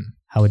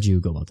 How would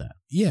you go about that?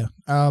 Yeah.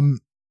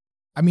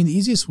 I mean, the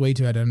easiest way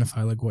to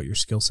identify like what your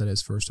skill set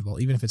is, first of all,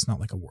 even if it's not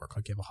like a work,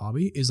 like you have a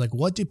hobby, is like,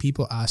 what do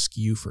people ask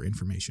you for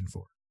information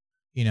for?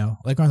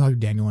 Like when I talk to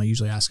Daniel, I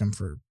usually ask him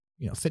for,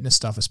 fitness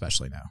stuff,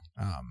 especially now.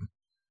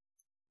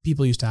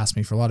 People used to ask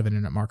me for a lot of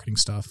internet marketing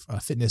stuff,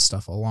 fitness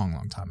stuff a long,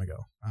 long time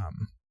ago.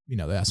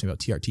 They ask me about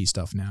TRT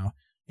stuff now.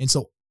 And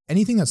so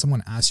anything that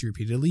someone asks you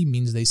repeatedly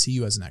means they see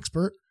you as an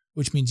expert,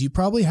 which means you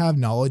probably have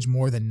knowledge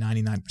more than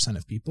 99%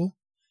 of people.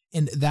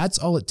 And that's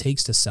all it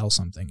takes to sell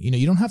something.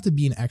 You don't have to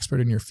be an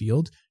expert in your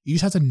field. You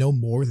just have to know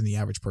more than the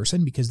average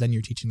person, because then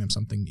you're teaching them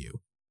something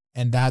new.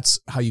 And that's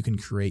how you can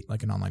create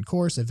like an online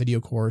course, a video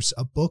course,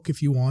 a book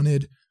if you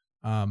wanted,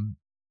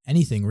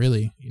 anything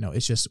really.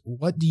 It's just,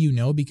 what do you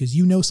know? Because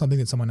you know something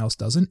that someone else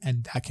doesn't,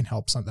 and that can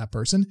help that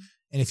person.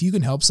 And if you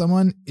can help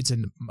someone, it's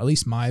in at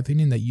least my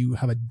opinion that you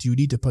have a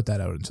duty to put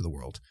that out into the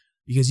world,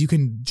 because you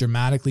can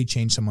dramatically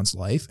change someone's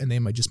life, and they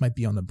might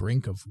be on the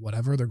brink of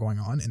whatever they're going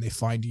on, and they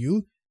find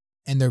you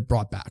and they're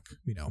brought back,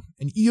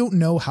 and you don't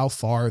know how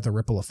far the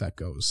ripple effect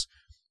goes.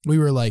 We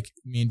were like,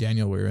 me and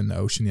Daniel, we were in the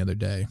ocean the other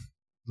day,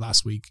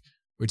 last week.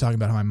 We were talking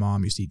about how my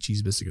mom used to eat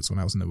cheese biscuits when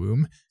I was in the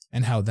womb,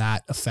 and how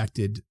that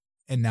affected,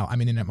 and now I'm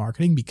in internet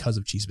marketing because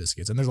of cheese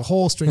biscuits. And there's a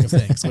whole string of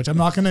things, which I'm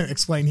not going to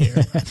explain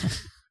here.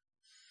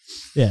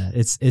 Yeah,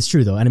 it's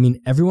true though. And I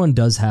mean, everyone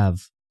does have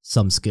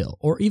some skill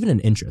or even an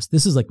interest.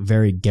 This is like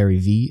very Gary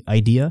V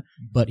idea,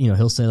 but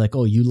he'll say like,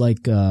 oh, you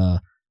like,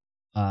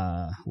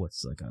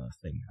 what's like a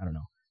thing? I don't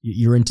know.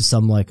 You're into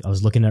some, like, I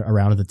was looking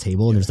around at the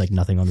table and there's like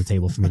nothing on the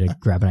table for me to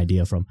grab an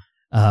idea from.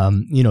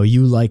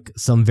 You like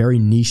some very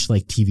niche,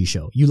 like TV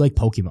show. You like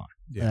Pokemon.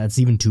 Yeah. That's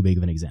even too big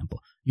of an example.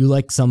 You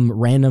like some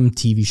random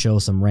TV show,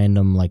 some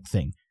random like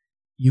thing.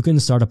 You can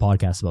start a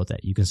podcast about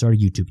that. You can start a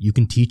YouTube. You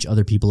can teach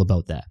other people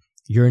about that.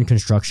 You're in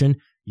construction.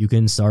 You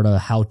can start a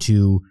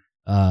how-to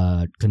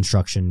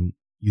construction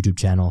YouTube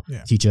channel,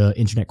 teach a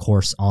internet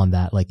course on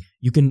that. Like,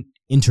 you can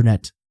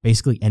internet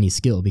basically any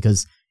skill,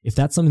 because if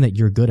that's something that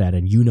you're good at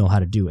and you know how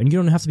to do, and you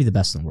don't have to be the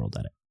best in the world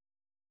at it.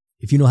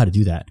 If you know how to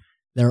do that,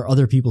 there are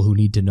other people who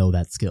need to know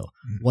that skill.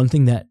 One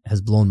thing that has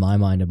blown my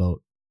mind about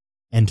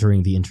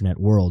entering the internet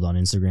world on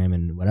Instagram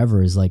and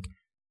whatever is like,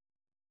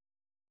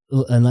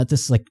 and let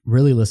this, like,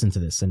 really listen to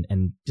this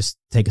and just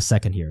take a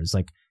second here. It's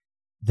like,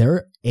 there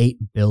are 8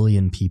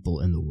 billion people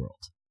in the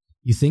world.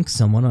 You think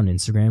someone on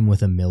Instagram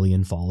with 1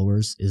 million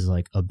followers is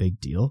like a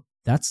big deal?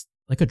 That's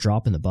like a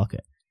drop in the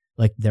bucket.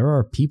 Like, there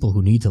are people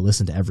who need to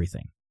listen to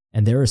everything.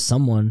 And there is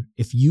someone,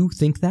 if you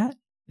think that,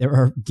 there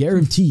are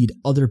guaranteed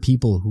other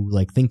people who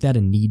like think that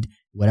and need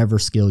whatever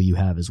skill you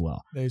have as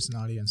well. There's an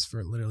audience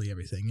for literally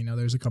everything.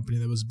 There's a company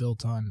that was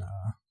built on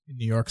in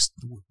New York,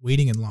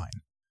 waiting in line.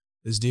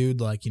 This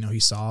dude, like, he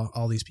saw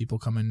all these people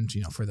coming,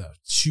 for the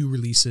shoe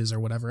releases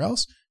or whatever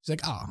else. He's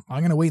like,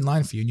 I'm going to wait in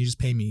line for you, and you just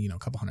pay me, a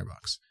couple $100.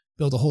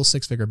 Build a whole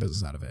 6-figure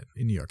business out of it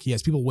in New York. He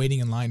has people waiting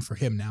in line for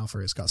him now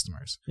for his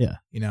customers. Yeah.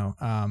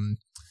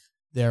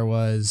 There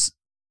was,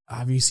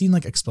 have you seen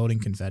like exploding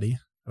confetti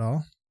at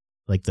all?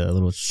 Like the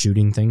little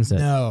shooting things?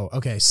 No.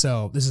 Okay.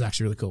 So this is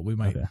actually really cool.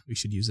 We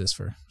should use this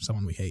for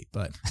someone we hate,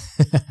 but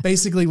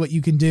basically what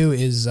you can do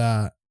is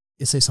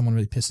say someone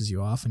really pisses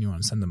you off and you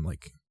want to send them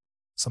like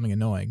something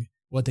annoying.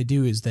 What they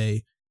do is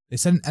they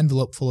send an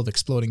envelope full of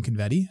exploding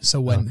confetti. So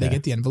when they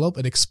get the envelope,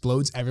 it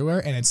explodes everywhere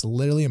and it's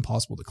literally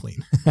impossible to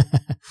clean.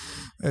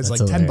 It's like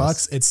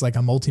hilarious. $10. It's like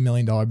a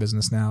multi-million-dollar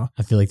business now.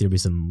 I feel like there'd be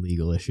some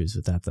legal issues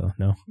with that though.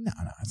 No,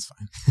 it's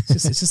fine.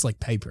 It's just like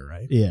paper,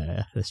 right?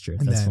 Yeah, that's true.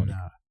 And that's then, funny.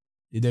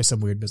 There's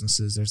some weird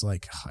businesses. There's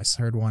like, I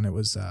heard one. It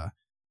was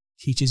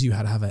teaches you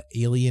how to have an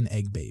alien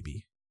egg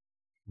baby.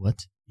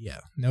 What? Yeah,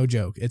 no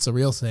joke. It's a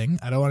real thing.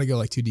 I don't want to go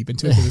like too deep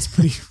into it because it's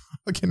pretty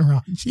fucking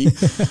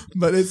raunchy.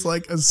 But it's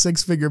like a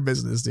 6-figure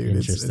business, dude.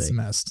 It's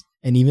messed.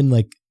 And even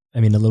like, I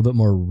mean, a little bit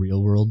more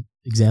real world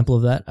example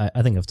of that.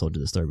 I think I've told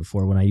you this story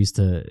before. When I used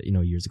to,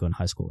 years ago in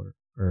high school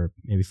or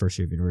maybe first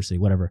year of university,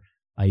 whatever,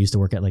 I used to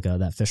work at like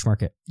that fish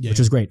market, which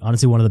was great.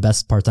 Honestly, one of the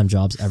best part-time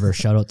jobs ever.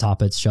 Shout out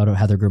Toppets. Shout out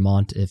Heather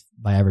Grimont. If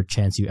by ever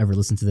chance you ever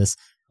listen to this.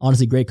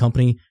 Honestly, great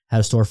company. Had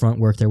a storefront,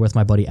 worked there with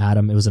my buddy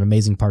Adam. It was an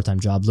amazing part-time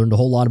job. Learned a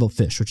whole lot about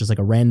fish, which is like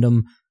a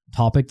random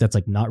topic that's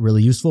like not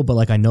really useful, but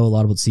like I know a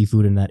lot about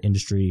seafood in that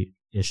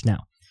industry-ish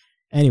now.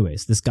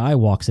 Anyways, this guy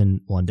walks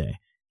in one day.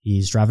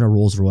 He's driving a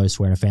Rolls Royce,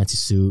 wearing a fancy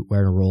suit,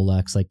 wearing a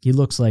Rolex. Like, he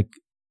looks like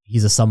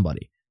he's a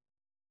somebody.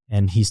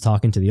 And he's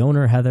talking to the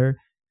owner, Heather,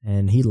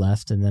 and he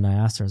left. And then I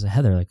asked her, I was like,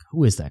 Heather, like,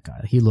 who is that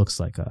guy? He looks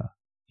like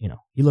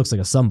he looks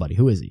like a somebody.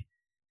 Who is he?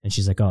 And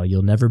she's like, oh,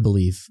 you'll never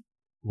believe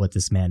what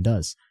this man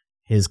does.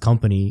 His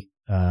company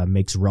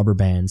makes rubber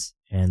bands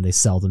and they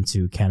sell them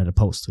to Canada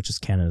Post, which is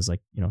Canada's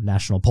like,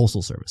 National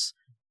Postal Service.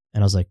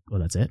 And I was like, well,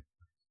 that's it.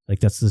 Like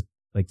that's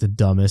the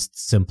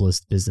dumbest,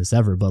 simplest business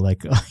ever. But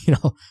like,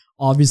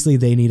 obviously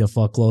they need a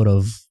fuckload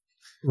of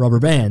rubber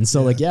bands.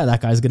 So that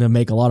guy's going to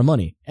make a lot of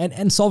money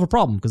and solve a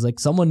problem. Cause like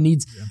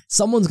someone's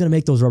going to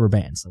make those rubber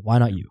bands. Why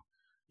not you?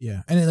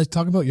 Yeah. And like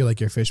talk about your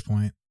fish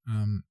point.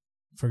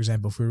 For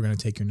example, if we were going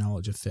to take your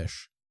knowledge of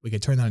fish, we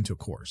could turn that into a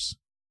course.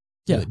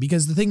 Yeah. Really.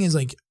 Because the thing is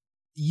like,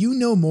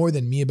 more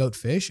than me about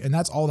fish, and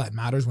that's all that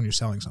matters when you're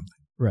selling something.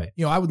 Right.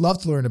 I would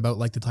love to learn about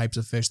like the types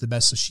of fish, the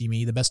best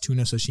sashimi, the best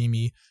tuna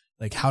sashimi,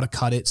 like how to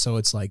cut it so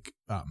it's like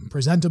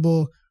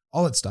presentable,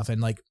 all that stuff. And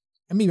like,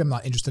 maybe I'm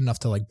not interested enough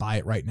to like buy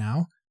it right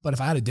now, but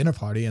if I had a dinner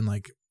party and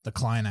like the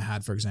client I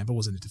had, for example,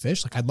 was into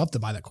fish, like I'd love to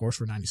buy that course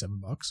for $97.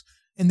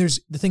 And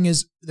the thing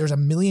is, there's a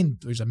million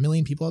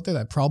people out there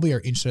that probably are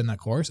interested in that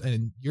course,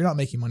 and you're not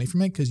making money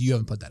from it because you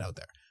haven't put that out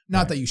there.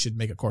 Not that you should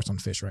make a course on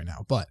fish right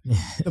now, but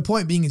the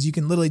point being is you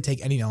can literally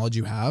take any knowledge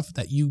you have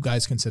that you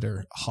guys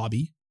consider a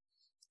hobby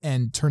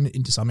and turn it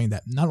into something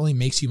that not only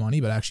makes you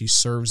money, but actually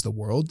serves the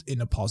world in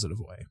a positive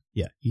way.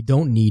 Yeah. You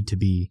don't need to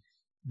be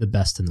the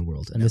best in the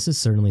world. And this is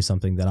certainly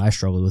something that I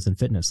struggle with in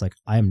fitness. Like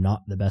I am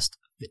not the best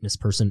fitness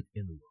person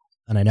in the world,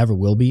 and I never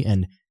will be.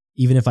 And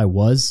even if I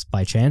was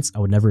by chance, I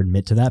would never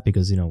admit to that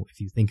because, if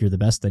you think you're the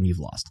best, then you've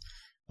lost.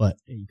 But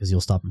because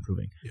you'll stop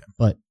improving. Yeah.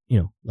 But,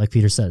 like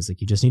Peter says,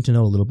 like you just need to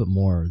know a little bit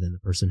more than the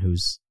person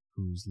who's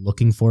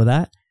looking for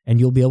that, and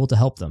you'll be able to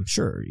help them.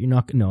 Sure. You're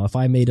not, if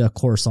I made a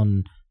course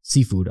on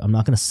seafood, I'm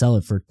not going to sell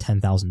it for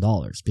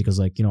 $10,000 because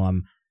like,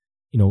 I'm,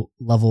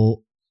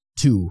 level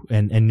 2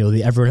 and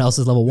everyone else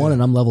is level 1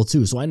 and I'm level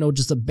 2. So I know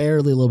just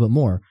barely a little bit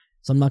more.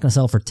 So I'm not going to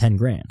sell it for 10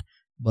 grand,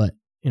 but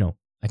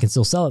I can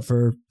still sell it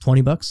for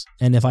 $20.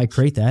 And if I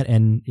create that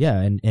and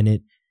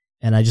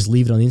I just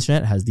leave it on the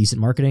internet, it has decent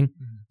marketing.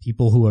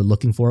 People who are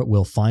looking for it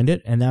will find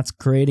it, and that's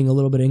creating a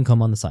little bit of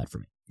income on the side for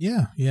me.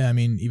 Yeah. Yeah. I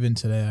mean, even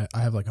today I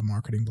have like a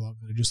marketing blog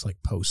that I just like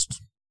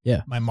post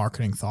my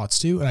marketing thoughts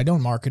to, and I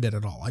don't market it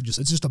at all. It's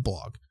just a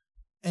blog.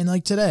 And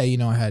like today,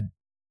 I had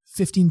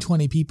 15,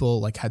 20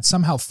 people like had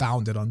somehow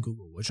found it on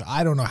Google, which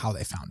I don't know how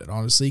they found it,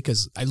 honestly,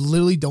 because I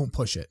literally don't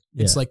push it.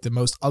 It's like the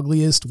most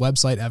ugliest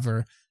website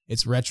ever.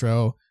 It's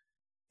retro.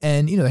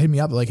 And, they hit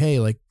me up like, hey,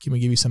 like, can we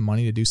give you some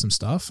money to do some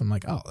stuff? I'm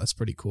like, oh, that's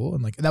pretty cool.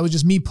 And like, that was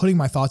just me putting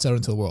my thoughts out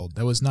into the world.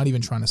 That was not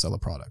even trying to sell a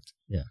product.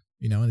 Yeah.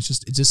 And it's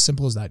just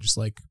simple as that. Just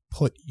like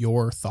put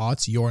your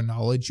thoughts, your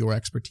knowledge, your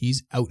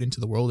expertise out into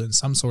the world in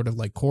some sort of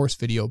like course,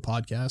 video,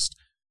 podcast,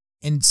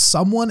 and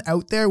someone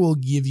out there will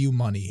give you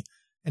money.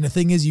 And the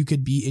thing is, you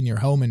could be in your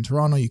home in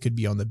Toronto, you could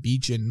be on the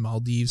beach in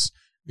Maldives,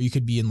 or you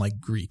could be in like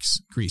Greece,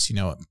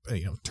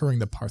 touring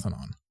the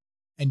Parthenon,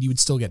 and you would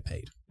still get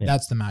paid. Yeah.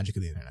 That's the magic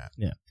of the internet.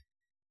 Yeah.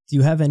 Do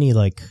you have any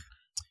like,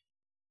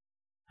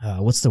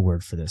 what's the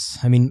word for this?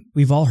 I mean,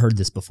 we've all heard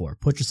this before.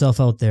 Put yourself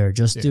out there.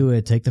 Just do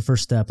it. Take the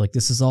first step. Like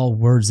this is all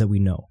words that we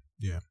know.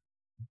 Yeah.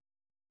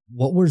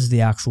 What was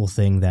the actual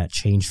thing that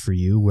changed for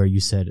you where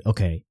you said,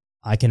 okay,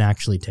 I can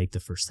actually take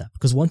the first step?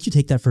 Because once you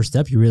take that first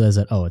step, you realize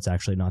that, oh, it's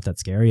actually not that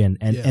scary. And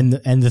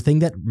the thing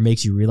that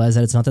makes you realize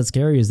that it's not that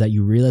scary is that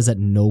you realize that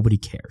nobody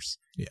cares.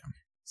 Yeah.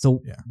 So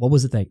what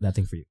was it that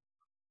thing for you?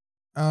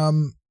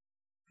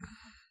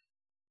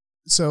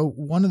 So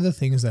one of the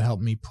things that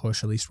helped me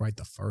push, at least write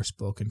the first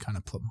book and kind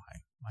of put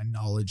my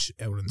knowledge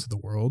out into the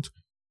world,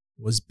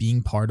 was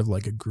being part of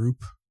like a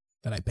group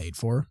that I paid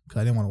for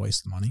because I didn't want to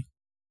waste the money.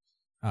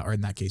 Or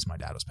in that case, my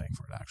dad was paying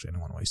for it. Actually, I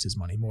didn't want to waste his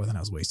money more than I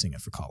was wasting it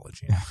for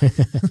college.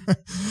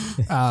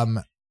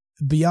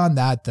 Beyond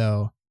that,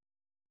 though,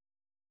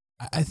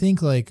 I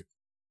think like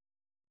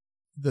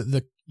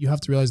the you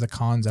have to realize the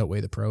cons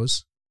outweigh the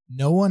pros.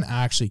 No one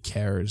actually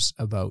cares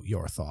about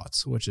your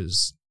thoughts, which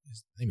is,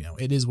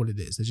 it is what it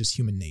is. It's just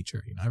human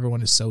nature.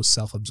 Everyone is so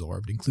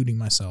self-absorbed, including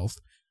myself,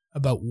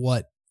 about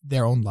what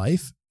their own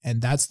life,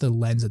 and that's the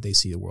lens that they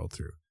see the world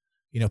through.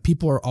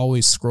 People are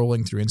always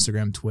scrolling through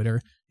Instagram,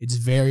 Twitter. It's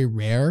very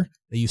rare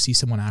that you see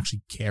someone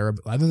actually care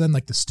about, other than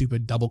like the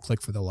stupid double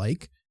click for the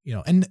like,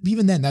 and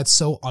even then that's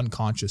so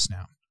unconscious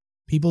now.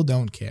 People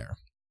don't care,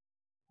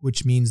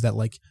 which means that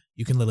like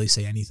you can literally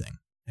say anything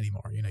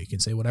anymore. You can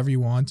say whatever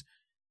you want.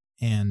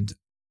 And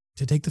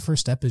to take the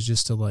first step is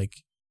just to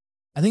like,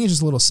 I think it's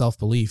just a little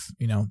self-belief,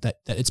 that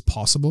it's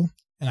possible.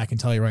 And I can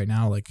tell you right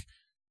now, like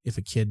if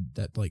a kid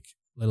that like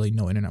literally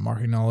no internet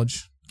marketing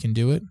knowledge can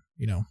do it,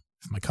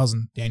 if my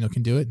cousin Daniel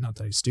can do it, not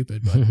that he's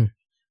stupid, but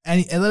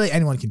literally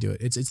anyone can do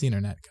it. It's the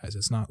internet, guys.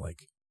 It's not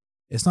like,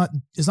 it's not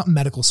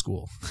medical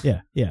school.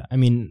 Yeah. Yeah. I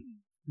mean,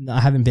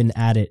 I haven't been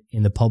at it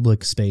in the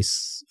public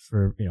space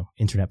for,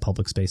 internet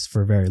public space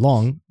for very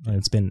long.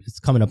 It's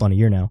coming up on a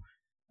year now.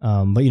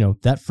 But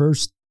that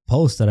first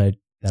post that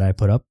I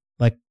put up,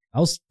 like I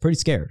was pretty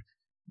scared.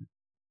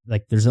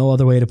 Like there's no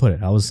other way to put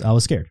it. I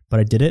was scared, but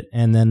I did it.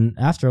 And then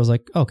after I was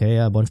like, okay,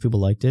 yeah, a bunch of people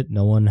liked it.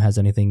 No one has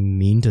anything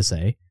mean to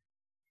say.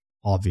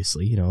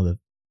 Obviously, the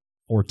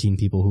 14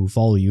 people who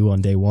follow you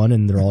on day one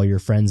and they're all your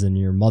friends and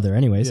your mother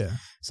anyways. Yeah.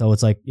 So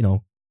it's like,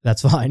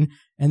 that's fine.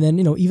 And then,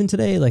 even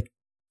today, like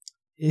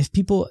if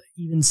people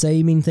even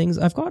say mean things,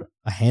 I've got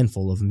a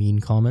handful of mean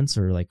comments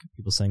or like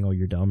people saying, oh,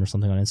 you're dumb or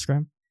something on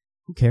Instagram.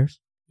 Who cares?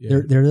 Yeah.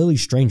 They're literally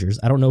strangers.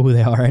 I don't know who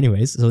they are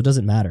anyways, so it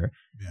doesn't matter.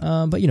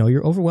 Yeah. But,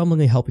 you're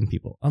overwhelmingly helping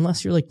people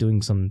unless you're like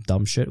doing some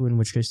dumb shit, in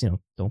which case,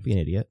 don't be an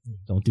idiot.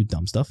 Don't do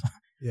dumb stuff.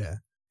 Yeah.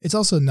 It's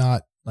also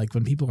not like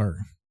when people are,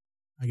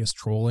 I guess,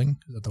 trolling.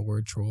 Is that the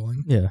word,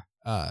 trolling? Yeah.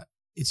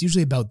 It's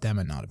usually about them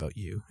and not about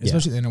you.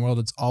 Especially in the world,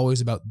 it's always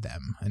about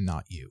them and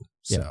not you.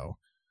 So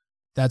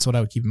that's what I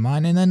would keep in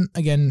mind. And then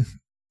again,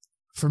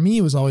 for me,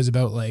 it was always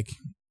about like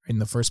in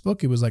the first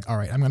book, it was like, all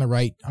right, I'm going to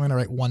write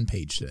 1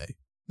 page today.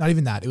 Not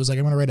even that. It was like,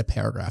 I'm going to write a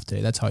paragraph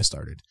today. That's how I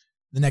started.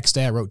 The next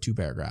day I wrote 2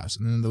 paragraphs.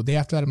 And then the day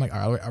after that, I'm like,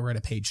 all right, I'll write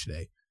a page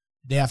today.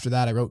 The day after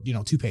that, I wrote,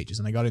 2 pages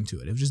and I got into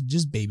it. It was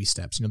just baby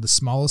steps. The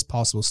smallest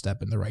possible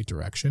step in the right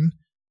direction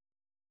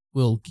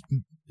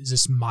is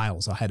just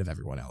miles ahead of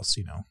everyone else.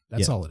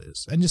 That's all it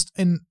is.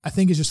 And I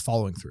think it's just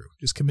following through,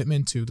 just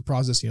commitment to the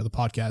process. The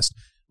podcast,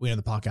 we know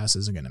the podcast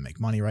isn't going to make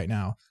money right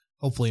now,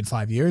 hopefully in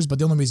 5 years. But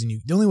the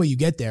only way you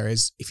get there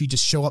is if you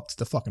just show up to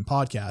the fucking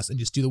podcast and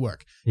just do the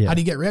work. Yeah. How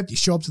do you get ripped? You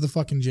show up to the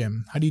fucking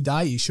gym. How do you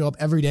diet? You show up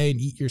every day and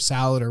eat your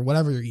salad or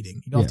whatever you're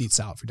eating. You don't have to eat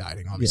salad for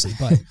dieting, obviously,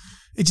 but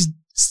it just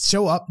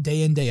show up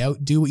day in, day out,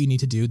 do what you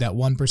need to do, that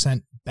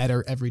 1%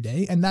 better every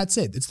day. And that's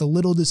it. It's the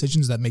little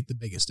decisions that make the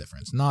biggest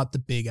difference, not the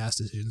big ass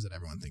decisions that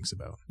everyone thinks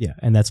about. Yeah.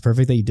 And that's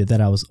perfect that you did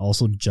that. I was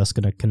also just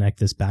going to connect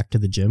this back to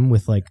the gym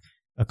with like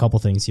a couple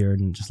things here,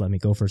 and just let me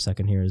go for a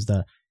second here, is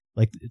that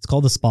like, it's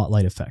called the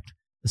spotlight effect.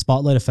 The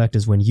spotlight effect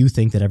is when you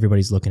think that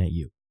everybody's looking at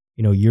you.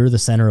 You're the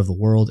center of the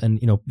world.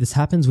 And, this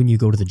happens when you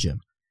go to the gym.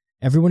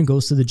 Everyone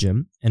goes to the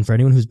gym. And for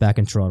anyone who's back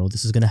in Toronto,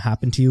 this is going to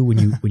happen to you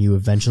when you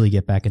eventually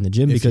get back in the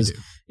gym, because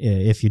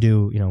if you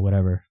do,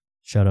 whatever,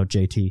 shout out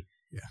JT,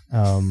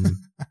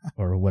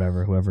 or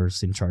whatever,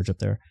 whoever's in charge up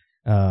there.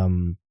 Fuck,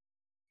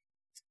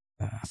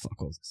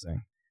 what was I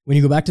saying? When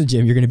you go back to the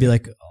gym, you're going to be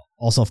like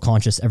all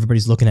self-conscious.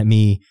 Everybody's looking at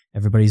me.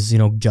 Everybody's,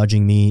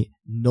 judging me.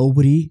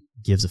 Nobody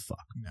gives a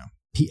fuck. No.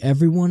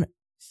 Everyone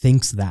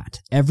thinks that.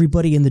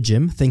 Everybody in the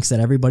gym thinks that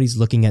everybody's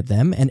looking at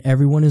them, and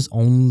everyone is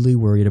only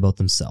worried about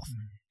themselves. Mm.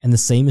 And the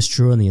same is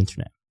true on the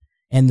internet.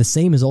 And the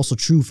same is also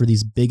true for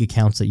these big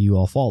accounts that you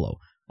all follow.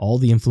 All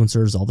the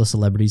influencers, all the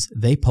celebrities,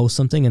 they post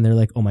something and they're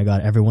like, oh my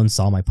God, everyone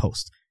saw my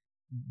post.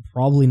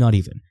 Probably not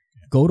even.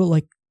 Go to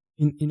like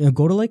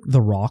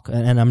The Rock,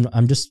 and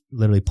I'm just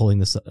literally pulling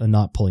this,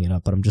 not pulling it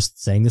up, but I'm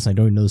just saying this. And I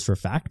don't even know this for a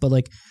fact, but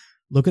like,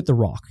 look at The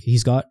Rock.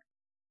 He's got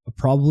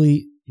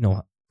probably,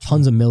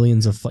 tons of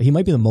millions of, he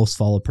might be the most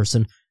followed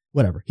person,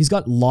 whatever. He's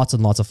got lots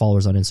and lots of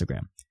followers on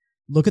Instagram.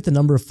 Look at the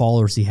number of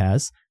followers he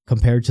has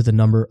compared to the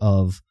number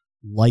of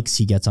likes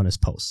he gets on his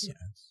posts. Yeah.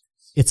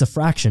 It's a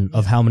fraction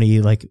of how many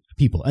like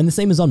people. And the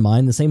same is on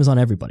mine. The same is on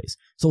everybody's.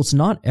 So it's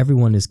not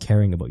everyone is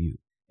caring about you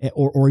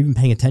or even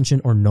paying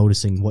attention or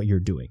noticing what you're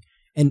doing.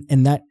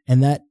 And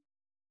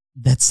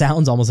that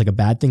sounds almost like a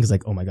bad thing, because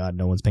like, oh my God,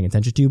 no one's paying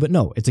attention to you. But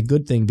no, it's a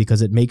good thing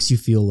because it makes you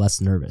feel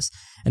less nervous.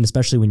 And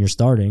especially when you're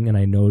starting, and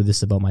I know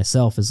this about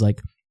myself, is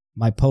like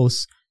my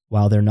posts,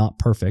 while they're not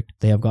perfect,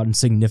 they have gotten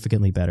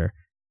significantly better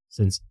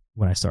since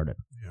when I started.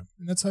 Yeah.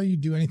 And that's how you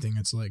do anything.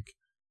 It's like,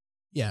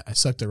 yeah, I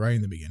sucked at writing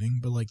in the beginning,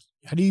 but like,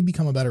 how do you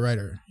become a better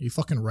writer? You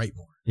fucking write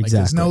more. Like, exactly.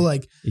 There's no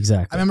like,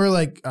 exactly. I remember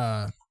like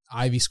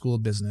Ivy School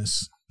of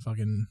Business,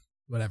 fucking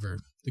whatever,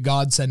 the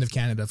godsend of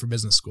Canada for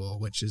business school,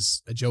 which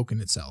is a joke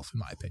in itself, in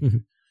my opinion.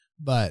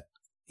 Mm-hmm. But,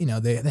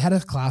 they had a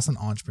class on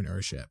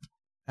entrepreneurship.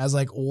 I was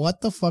like,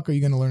 what the fuck are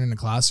you going to learn in a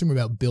classroom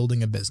about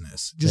building a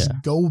business? Just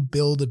go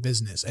build a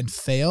business and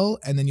fail,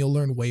 and then you'll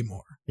learn way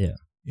more. Yeah.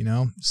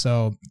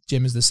 So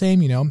gym is the same.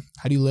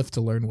 How do you lift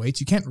to learn weights?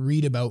 You can't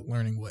read about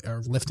learning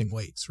or lifting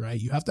weights, right?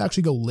 You have to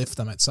actually go lift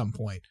them at some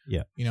point.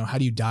 Yeah. How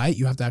do you diet?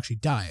 You have to actually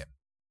diet.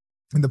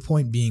 And the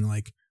point being,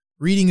 like,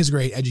 reading is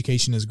great,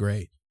 education is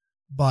great,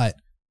 but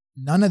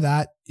none of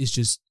that is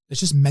it's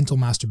just mental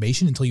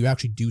masturbation until you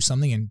actually do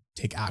something and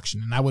take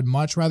action. And I would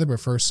much rather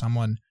prefer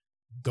someone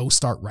go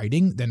start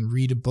writing than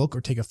read a book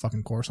or take a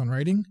fucking course on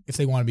writing if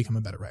they want to become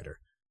a better writer.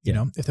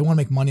 Yeah. If they want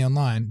to make money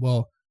online,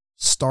 well,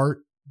 start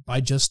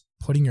by just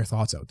putting your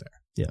thoughts out there.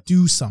 Yeah.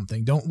 Do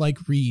something. Don't like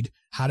read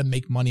how to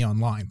make money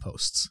online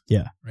posts.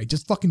 Yeah. Right.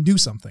 Just fucking do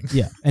something.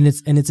 Yeah. And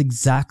it's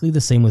exactly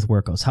the same with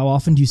workouts. How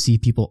often do you see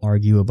people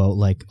argue about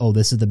like, oh,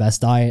 this is the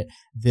best diet,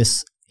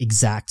 this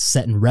exact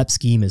set and rep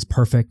scheme is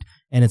perfect?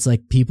 And it's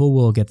like people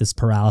will get this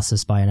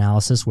paralysis by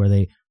analysis where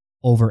they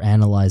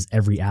overanalyze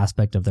every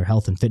aspect of their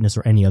health and fitness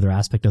or any other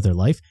aspect of their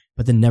life,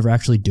 but then never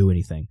actually do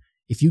anything.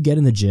 If you get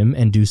in the gym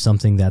and do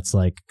something that's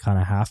like kind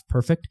of half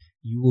perfect,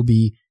 you will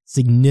be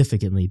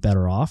significantly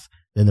better off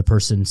than the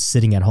person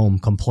sitting at home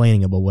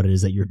complaining about what it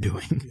is that you're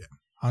doing. Yeah,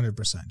 100%.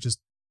 Just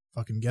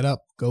fucking get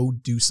up, go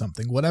do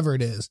something, whatever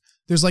it is.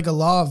 There's like a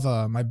law of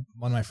one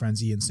of my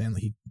friends, Ian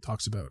Stanley, he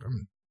talks about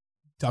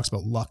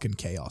luck and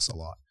chaos a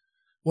lot.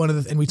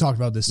 And we talked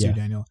about this too,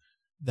 Daniel,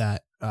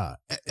 that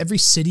every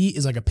city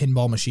is like a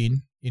pinball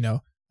machine,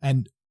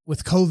 and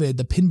with COVID,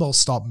 the pinballs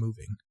stop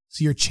moving.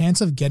 So your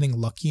chance of getting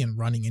lucky and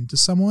running into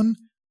someone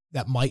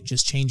that might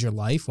just change your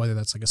life, whether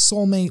that's like a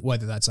soulmate,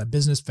 whether that's a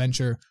business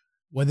venture,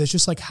 whether it's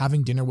just like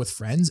having dinner with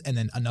friends and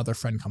then another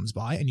friend comes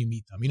by and you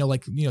meet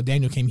them.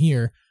 Daniel came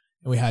here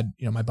and we had,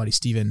 my buddy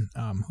Steven,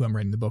 who I'm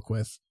writing the book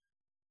with.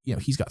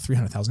 He's got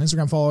 300,000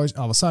 Instagram followers.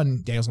 All of a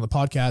sudden, Daniel's on the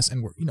podcast,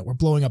 and we're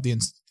blowing up the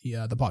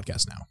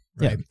podcast now,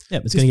 right? Yeah,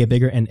 it's going to get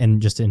bigger.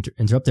 And just to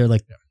interrupt there,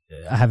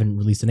 I haven't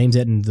released the names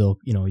yet, and they'll,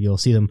 you'll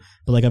see them.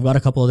 But I've got a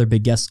couple other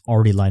big guests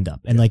already lined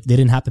up, and they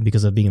didn't happen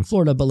because of being in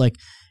Florida. But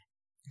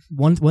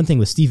one thing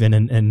with Steven,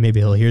 and maybe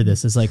he'll hear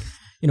this, is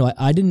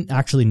I didn't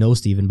actually know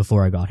Steven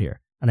before I got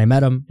here, and I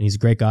met him, and he's a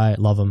great guy,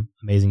 love him,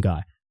 amazing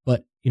guy.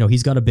 But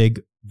he's got a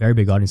very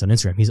big audience on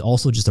Instagram. He's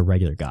also just a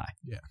regular guy.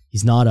 Yeah,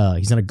 he's not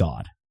a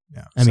god.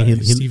 Yeah, I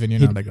mean, Steven,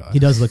 you're not a god.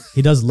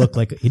 He does look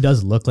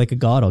like a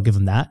god. I'll give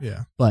him that.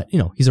 Yeah, but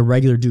he's a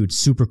regular dude,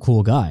 super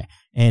cool guy,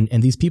 and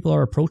these people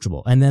are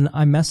approachable. And then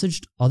I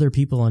messaged other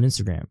people on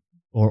Instagram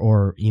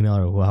or email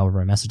or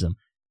however I messaged them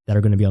that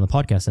are going to be on the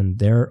podcast, and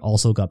they're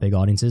also got big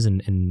audiences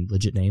and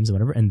legit names and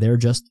whatever, and they're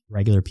just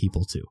regular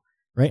people too,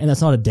 right? And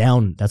that's not a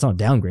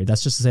downgrade.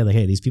 That's just to say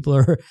they're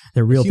people.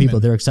 They're real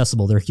people. They're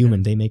accessible. They're human.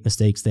 Yeah. They make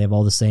mistakes. They have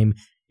all the same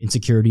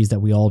insecurities that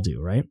we all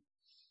do, right?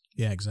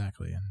 Yeah,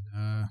 exactly.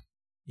 And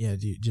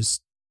dude,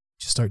 just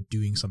start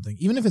doing something.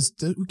 Even if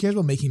who cares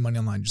about making money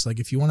online? Just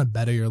if you want to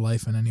better your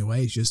life in any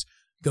way, just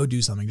go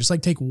do something. Just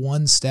take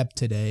one step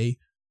today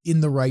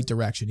in the right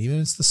direction. Even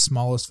if it's the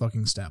smallest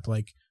fucking step.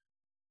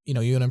 You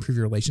want to improve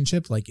your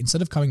relationship.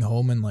 Instead of coming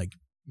home and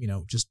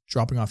just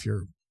dropping off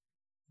your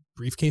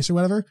briefcase or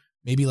whatever,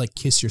 maybe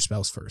kiss your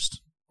spouse first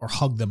or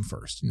hug them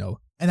first, and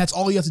that's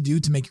all you have to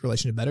do to make your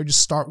relationship better. Just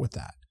start with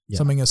that. Yeah.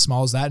 Something as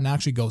small as that, and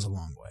actually goes a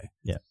long way.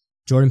 Yeah.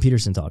 Jordan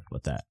Peterson talked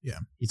about that. Yeah.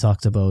 He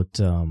talked about,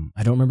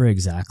 I don't remember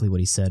exactly what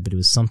he said, but it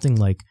was something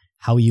like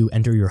how you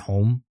enter your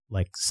home,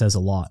 says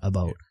a lot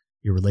about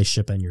your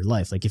relationship and your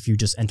life. If you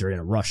just enter in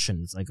a rush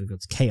and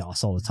it's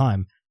chaos all the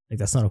time,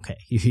 that's not okay.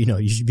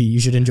 You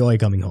should enjoy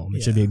coming home.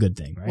 It should be a good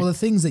thing, right? Well, the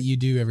things that you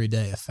do every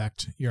day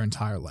affect your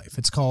entire life.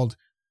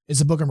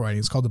 It's a book I'm writing.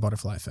 It's called The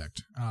Butterfly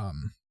Effect.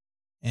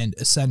 And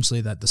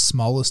essentially that the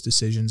smallest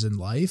decisions in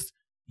life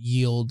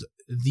yield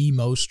the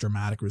most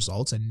dramatic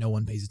results, and no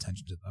one pays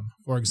attention to them.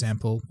 For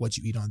example, what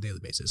you eat on a daily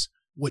basis.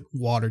 What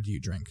water do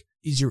you drink?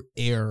 Is your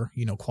air,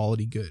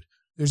 quality good?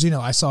 There's,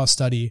 I saw a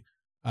study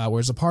where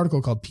there's a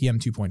particle called PM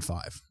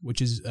 2.5,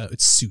 which is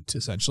it's soot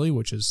essentially,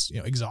 which is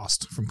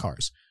exhaust from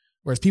cars.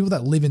 Whereas people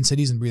that live in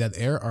cities and breathe that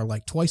air are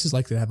twice as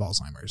likely to have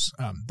Alzheimer's.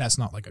 That's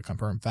not a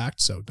confirmed fact,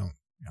 so don't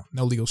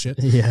no legal shit.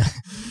 Yeah.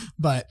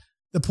 But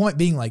the point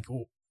being,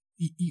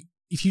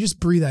 if you just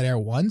breathe that air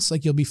once,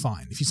 you'll be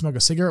fine. If you smoke a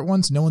cigarette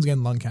once, no one's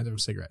getting lung cancer from a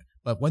cigarette.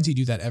 But once you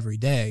do that every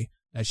day,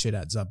 that shit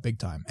adds up big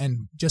time.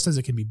 And just as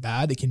it can be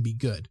bad, it can be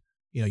good.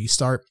 You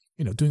start,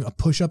 doing a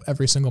push-up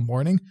every single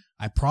morning.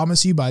 I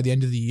promise you by the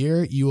end of the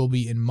year, you will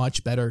be in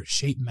much better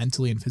shape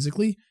mentally and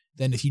physically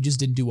than if you just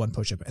didn't do one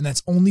push-up. And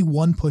that's only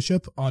one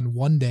push-up on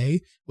one day,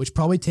 which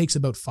probably takes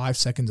about 5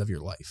 seconds of your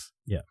life.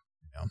 Yeah.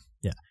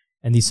 Yeah.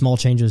 And these small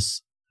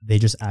changes, they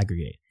just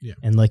aggregate. Yeah.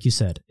 And like you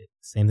said,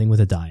 same thing with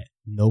a diet.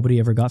 Nobody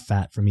ever got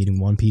fat from eating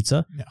one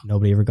pizza. No.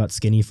 Nobody ever got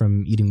skinny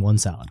from eating one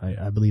salad.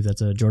 I believe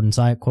that's a Jordan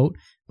Syatt quote,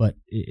 but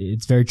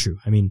it's very true.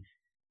 I mean,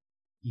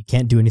 you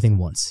can't do anything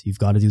once. You've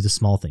got to do the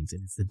small things,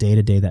 and it's the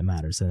day-to-day that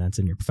matters. And that's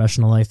in your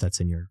professional life. That's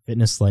in your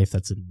fitness life.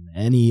 That's in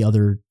any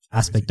other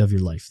aspect of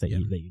your life that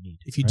you need.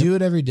 If you do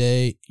it every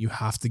day, you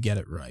have to get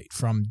it right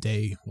from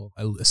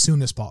as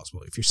soon as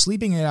possible. If you're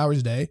sleeping 8 hours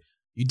a day,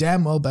 you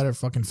damn well better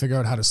fucking figure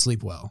out how to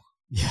sleep well.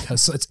 Yeah.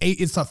 Because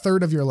it's a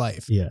third of your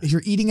life. Yeah. If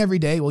you're eating every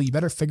day, well, you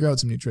better figure out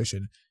some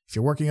nutrition. If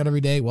you're working out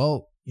every day,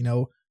 well,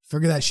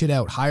 figure that shit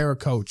out. Hire a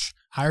coach.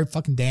 Hire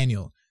fucking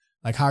Daniel.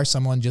 Hire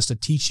someone just to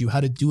teach you how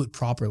to do it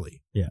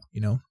properly. Yeah.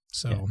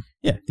 So.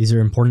 Yeah. These are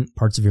important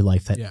parts of your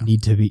life that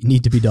need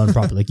to be done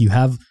properly. You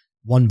have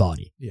one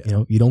body.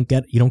 Yeah. You don't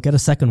get a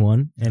second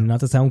one. And not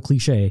to sound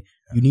cliche,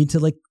 you need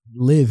to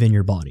live in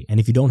your body. And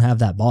if you don't have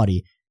that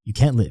body, you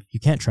can't live.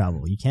 You can't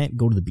travel. You can't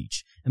go to the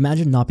beach.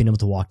 Imagine not being able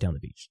to walk down the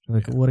beach.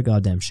 What a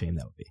goddamn shame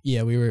that would be.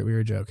 Yeah, we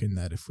were joking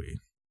that if we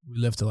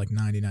live to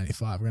 90,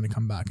 95, we're going to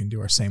come back and do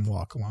our same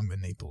walk along the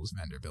Naples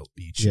Vanderbilt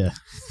beach. Yeah.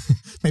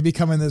 Maybe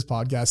come in this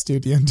podcast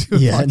studio and do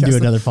and do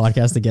another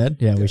podcast again.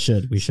 Yeah, we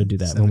should do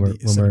that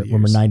 70,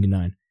 when we're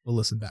 99. We'll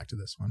listen back to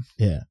this one.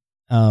 Yeah.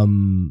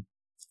 On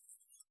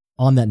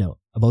that note,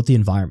 about the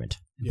environment,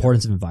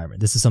 importance of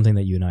environment. This is something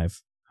that you and I have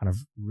kind of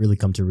really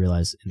come to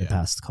realize in the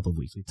past couple of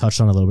weeks. We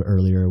touched on it a little bit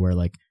earlier where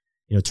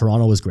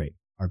Toronto was great.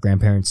 Our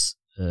grandparents,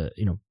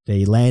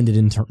 they landed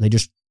in, they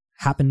just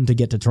happened to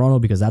get to Toronto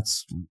because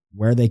that's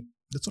where they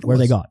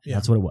got. Yeah.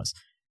 That's what it was.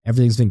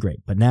 Everything's been great.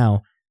 But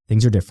now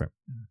things are different.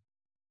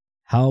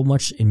 How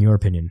much, in your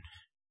opinion,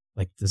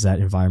 does that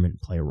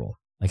environment play a role?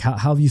 How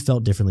have you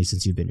felt differently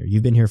since you've been here?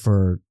 You've been here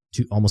for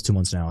almost 2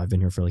 months now. I've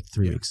been here for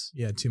 3 weeks.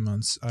 Yeah, 2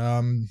 months.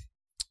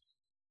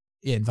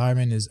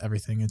 Environment is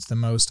everything. It's the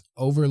most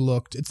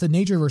overlooked. It's the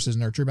nature versus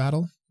nurture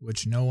battle,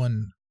 which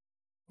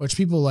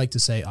people like to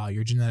say,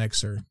 your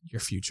genetics are your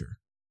future,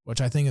 which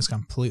I think is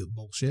complete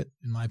bullshit,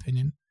 in my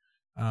opinion.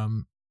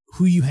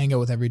 who you hang out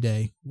with every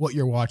day, what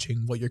you're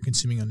watching, what you're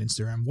consuming on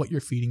Instagram, what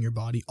you're feeding your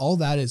body, all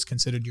that is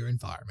considered your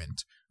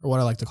environment, or what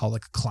I like to call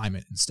like a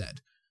climate instead,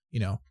 you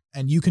know,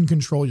 and you can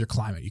control your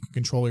climate. You can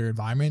control your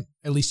environment.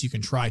 At least you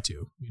can try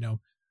to, you know,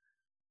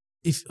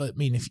 if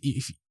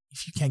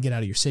you can't get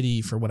out of your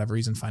city for whatever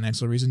reason,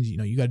 financial reasons, you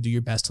know, you got to do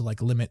your best to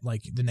like limit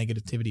like the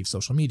negativity of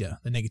social media,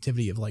 the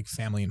negativity of like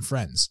family and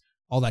friends,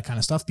 all that kind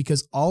of stuff,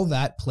 because all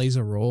that plays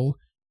a role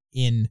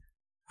in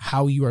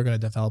how you are going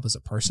to develop as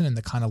a person and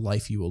the kind of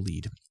life you will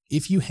lead.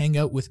 If you hang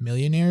out with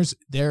millionaires,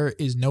 there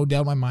is no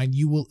doubt in my mind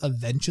you will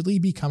eventually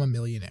become a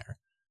millionaire.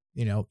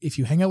 You know, if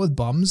you hang out with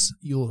bums,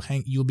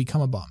 you'll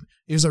become a bum.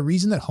 There's a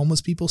reason that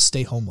homeless people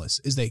stay homeless,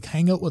 is they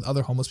hang out with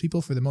other homeless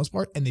people for the most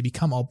part, and they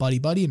become all buddy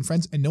and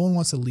friends, and no one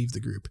wants to leave the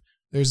group.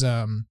 There's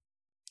a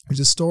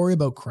story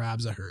about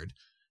crabs I heard.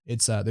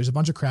 It's there's a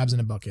bunch of crabs in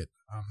a bucket.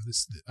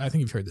 I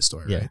think you've heard this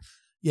story, right?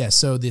 Yeah.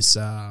 So this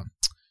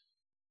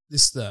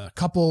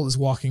couple is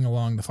walking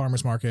along the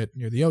farmer's market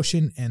near the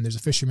ocean, and there's a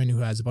fisherman who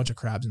has a bunch of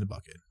crabs in a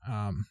bucket.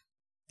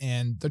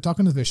 And they're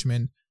talking to the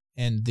fisherman,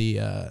 and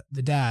the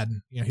dad,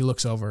 you know, he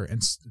looks over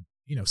and,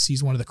 you know,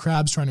 sees one of the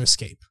crabs trying to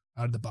escape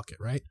out of the bucket,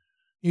 right?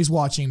 He's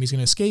watching him, he's going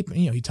to escape, and,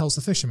 you know, he tells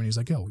the fisherman, he's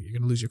like, "Oh, you're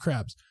going to lose your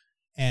crabs."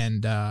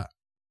 And, the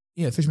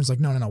fisherman's like,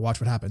 no, watch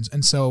what happens.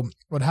 And so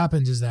what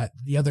happens is that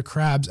the other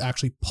crabs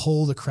actually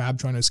pull the crab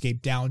trying to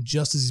escape down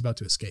just as he's about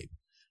to escape,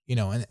 you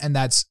know, and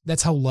that's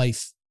how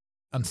life,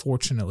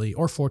 unfortunately,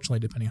 or fortunately,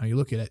 depending how you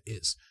look at it,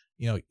 is.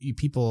 You know, you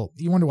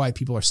wonder why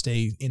people are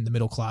staying in the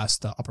middle class,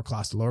 the upper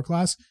class, the lower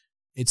class.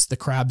 It's the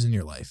crabs in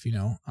your life, you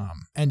know,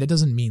 and it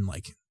doesn't mean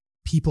like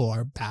people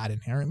are bad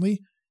inherently.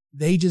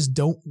 They just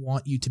don't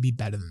want you to be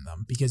better than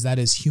them, because that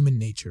is human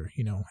nature.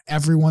 You know,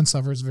 everyone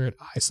suffers from it.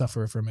 I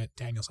suffer from it.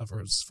 Daniel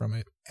suffers from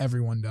it.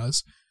 Everyone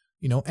does,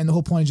 you know, and the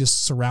whole point is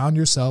just surround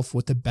yourself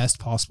with the best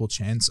possible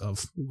chance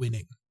of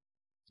winning.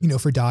 You know,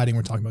 for dieting,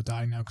 we're talking about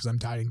dieting now because I'm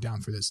dieting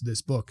down for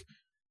this book.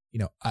 You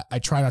know, I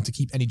try not to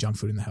keep any junk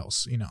food in the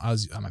house. You know, I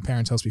was at my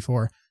parents' house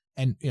before,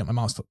 and, you know, my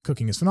mom's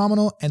cooking is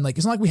phenomenal. And like,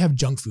 it's not like we have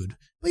junk food,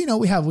 but, you know,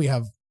 we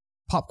have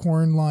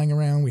popcorn lying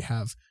around. We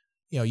have,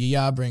 you know,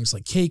 Yaya brings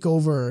like cake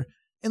over.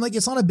 And like,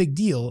 it's not a big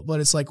deal, but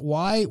it's like,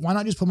 why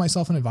not just put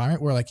myself in an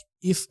environment where like,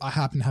 if I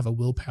happen to have a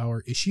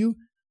willpower issue,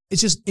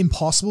 it's just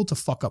impossible to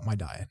fuck up my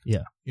diet.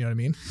 Yeah. You know what I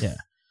mean? Yeah.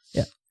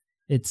 Yeah.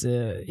 It's,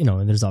 you know,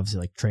 and there's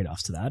obviously like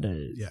trade-offs to that.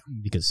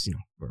 Because, you know,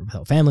 we're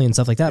without family and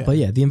stuff like that. Yeah. But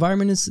yeah, the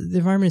environment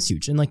is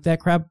huge. And like that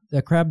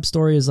crab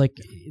story is like,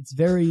 it's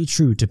very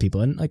true to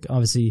people. And like,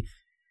 obviously,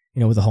 you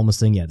know, with the homeless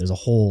thing, there's a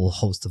whole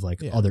host of like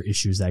other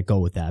issues that go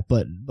with that.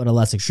 But a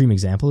less extreme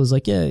example is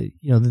like, you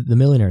know, the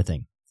millionaire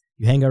thing.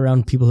 You hang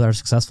around people that are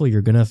successful,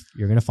 you're gonna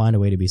find a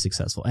way to be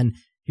successful. And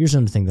here's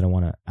another thing that I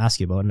want to ask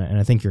you about, and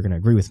I think you're gonna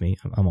agree with me.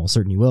 I'm almost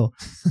certain you will.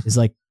 Is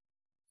like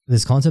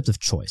this concept of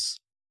choice.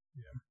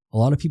 Yeah. A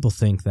lot of people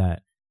think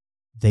that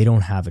they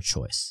don't have a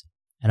choice,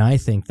 and I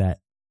think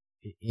that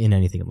in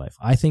anything in life,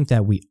 I think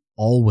that we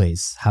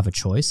always have a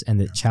choice, and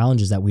the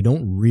challenge is that we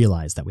don't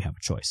realize that we have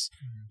a choice.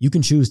 Mm-hmm. You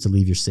can choose to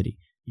leave your city.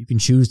 You can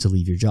choose to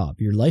leave your job.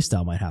 Your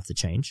lifestyle might have to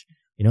change.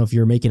 You know, if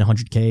you're making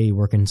 $100K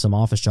working some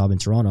office job in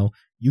Toronto,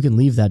 you can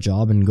leave that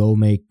job and go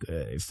make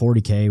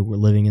 $40K. We're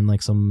living in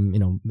like some, you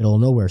know, middle of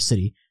nowhere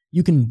city.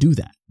 You can do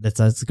that. That's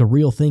like a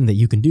real thing that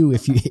you can do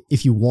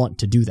if you want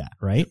to do that,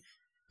 right?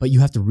 But you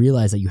have to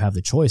realize that you have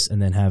the choice,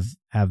 and then have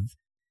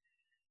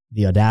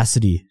the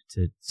audacity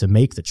to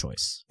make the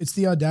choice. It's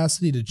the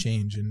audacity to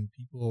change, and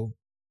people.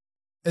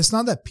 It's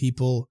not that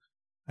people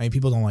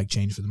don't like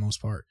change for the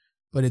most part,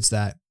 but it's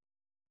that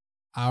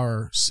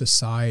our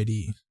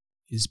society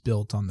is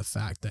built on the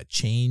fact that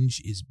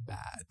change is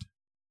bad,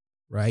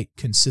 right?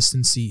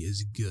 Consistency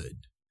is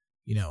good.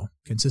 You know,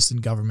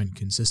 consistent government,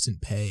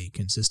 consistent pay,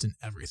 consistent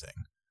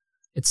everything.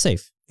 It's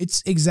safe.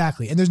 It's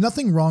exactly. And there's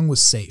nothing wrong with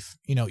safe.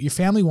 You know, your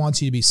family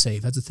wants you to be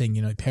safe. That's the thing.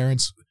 You know,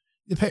 parents,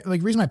 like the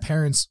reason my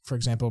parents, for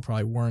example,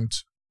 probably weren't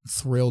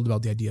thrilled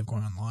about the idea of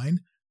going online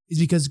is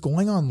because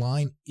going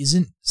online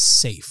isn't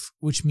safe,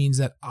 which means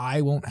that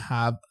I won't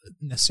have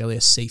necessarily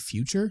a safe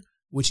future,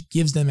 which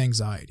gives them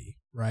anxiety,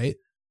 right?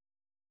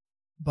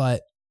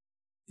 But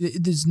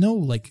there's no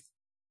like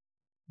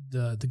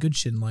the good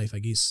shit in life, I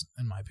guess,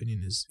 in my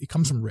opinion, is it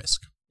comes from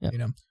risk. Yeah. You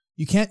know,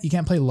 you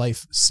can't play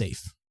life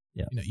safe.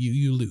 Yeah. You know,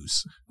 you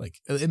lose. Like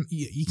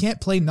you can't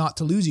play not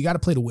to lose. You got to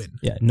play to win.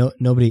 Yeah.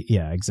 Nobody.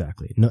 Yeah,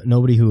 exactly.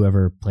 Nobody who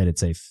ever played it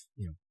safe,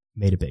 you know,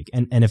 made it big.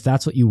 And if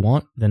that's what you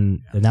want,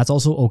 then that's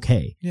also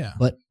okay. Yeah.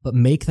 But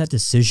make that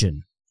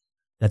decision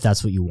that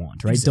that's what you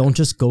want, right? Exactly. Don't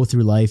just go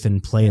through life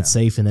and play it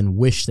safe and then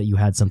wish that you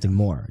had something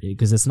more,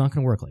 because it's not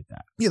going to work like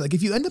that. Yeah, like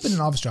if you end up in an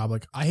office job,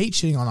 like I hate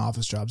shitting on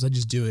office jobs. I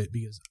just do it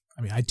because,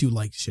 I mean, I do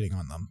like shitting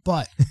on them,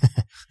 but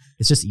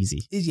it's just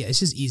easy. It's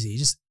just easy.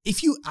 Just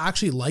if you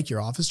actually like your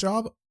office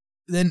job,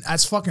 then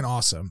that's fucking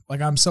awesome.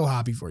 Like I'm so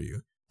happy for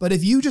you. But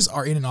if you just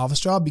are in an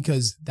office job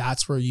because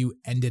that's where you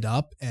ended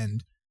up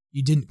and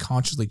you didn't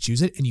consciously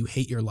choose it and you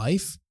hate your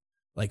life,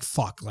 like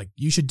fuck, like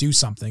you should do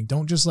something.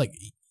 Don't just like,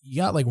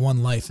 you got like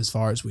one life as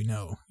far as we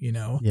know, you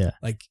know? Yeah.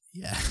 Like,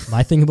 yeah.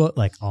 My thing about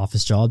like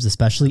office jobs,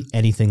 especially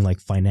anything like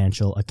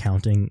financial,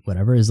 accounting,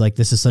 whatever, is like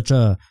this is such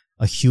a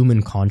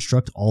human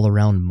construct all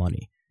around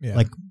money. Yeah.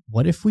 Like,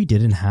 what if we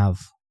didn't have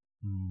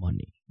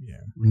money?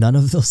 Yeah. None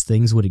of those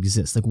things would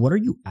exist. Like, what are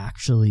you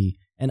actually,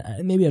 and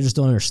maybe I just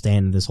don't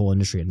understand this whole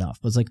industry enough,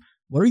 but it's like,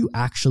 what are you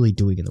actually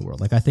doing in the world?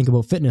 Like, I think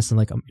about fitness and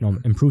like,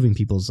 improving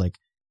people's like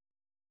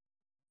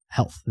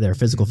health, their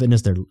physical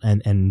fitness,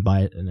 and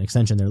by an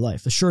extension, their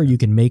life. Sure, you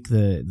can make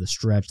the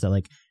stretch that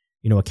like,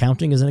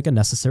 accounting isn't like a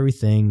necessary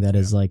thing that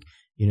is like,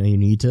 you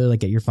need to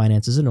like get your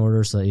finances in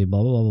order. So you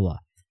blah, blah, blah, blah, blah.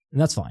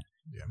 And that's fine.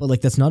 Yeah. But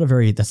like, that's not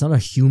a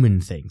human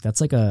thing.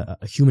 That's like a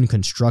human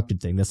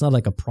constructed thing. That's not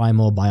like a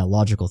primal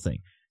biological thing.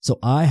 So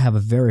I have a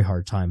very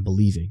hard time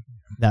believing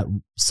that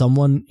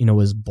someone,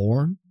 is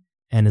born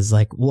and is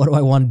like, what do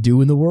I want to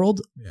do in the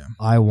world? Yeah.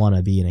 I want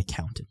to be an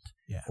accountant.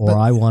 Yeah. Or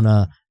I want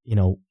to,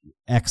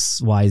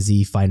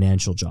 XYZ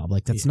financial job.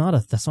 Like that's not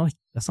a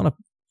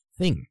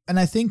thing. And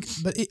I think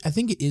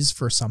it is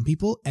for some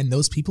people, and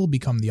those people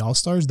become the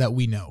all-stars that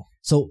we know.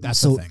 So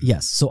that's the thing.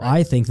 Yes. So right?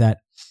 I think that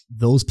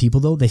those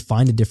people though, they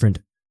find a different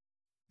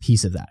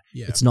piece of that.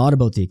 Yeah. It's not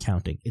about the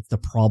accounting. It's the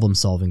problem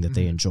solving that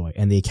they enjoy.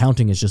 And the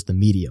accounting is just the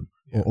medium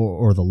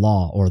or the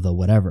law or the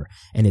whatever.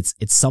 And it's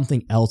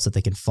something else that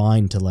they can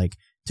find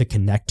to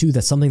connect to.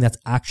 That's something that's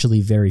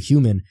actually very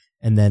human.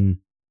 And then,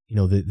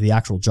 the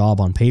actual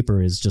job on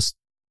paper is just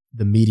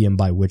the medium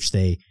by which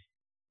they,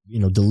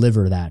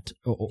 deliver that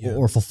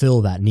or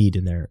fulfill that need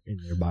in their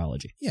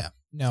biology. Yeah.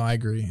 No, I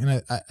agree.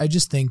 And I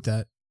just think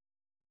that,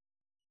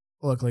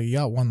 look, like you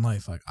got one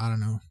life, like, I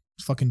don't know,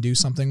 fucking do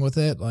something with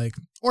it, like,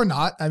 or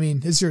not. I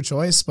mean, it's your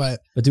choice,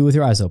 but do it with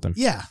your eyes open.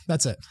 Yeah,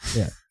 that's it.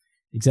 Yeah,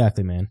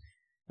 exactly, man.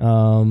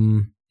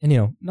 And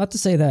not to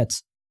say that,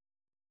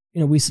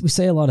 we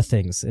say a lot of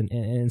things,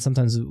 and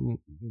sometimes me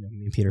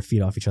and Peter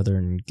feed off each other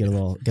and get a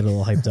little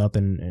hyped up,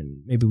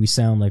 and maybe we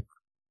sound like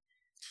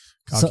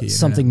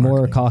something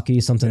more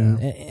cocky,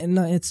 something, and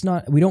it's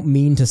not. We don't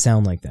mean to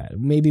sound like that.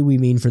 Maybe we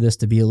mean for this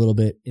to be a little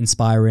bit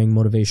inspiring,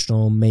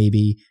 motivational,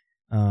 maybe.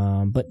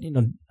 But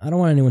I don't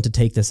want anyone to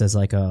take this as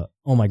like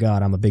oh my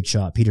God, I'm a big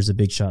shot. Peter's a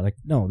big shot. Like,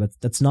 no,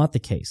 that's not the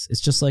case.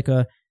 It's just like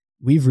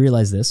we've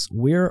realized this.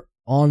 We're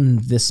on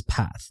this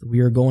path.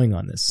 We are going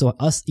on this. So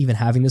us even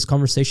having this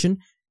conversation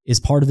is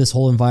part of this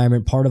whole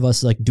environment, part of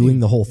us like doing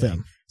the whole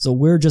thing. So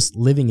we're just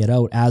living it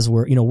out as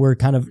we're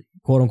kind of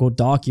quote unquote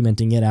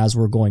documenting it as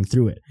we're going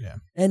through it. Yeah.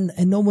 And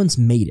no one's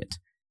made it.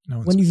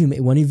 When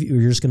of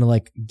you're just going to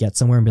like get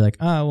somewhere and be like,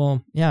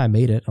 well, yeah, I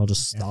made it. I'll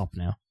just stop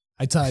now.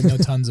 I know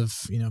tons of,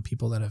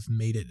 people that have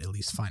made it at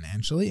least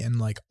financially, and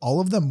like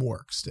all of them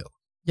work still.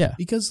 Yeah.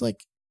 Because like,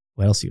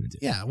 what else are you going to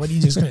do? Yeah. What are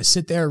you just going to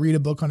sit there, read a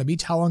book on a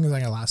beach? How long is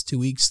that going to last? 2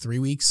 weeks, 3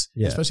 weeks?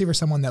 Yeah. Especially for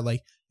someone that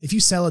like, if you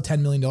sell a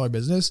 $10 million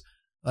business,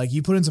 like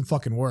you put in some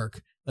fucking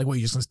work, like what,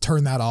 you just going to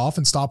turn that off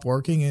and stop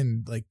working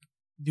and like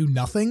do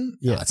nothing?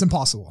 Yeah. It's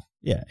impossible.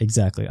 Yeah,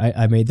 exactly.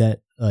 I made that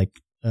like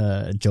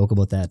joke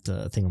about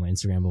that thing on my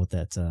Instagram about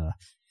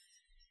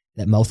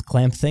that mouth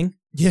clamp thing.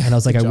 Yeah. And I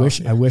was like,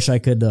 I wish I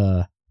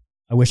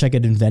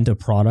could invent a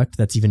product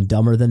that's even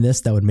dumber than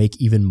this that would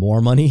make even more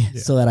money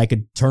so that I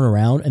could turn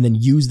around and then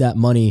use that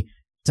money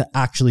to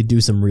actually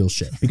do some real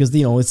shit. Because,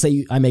 let's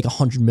say I make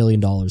 $100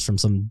 million from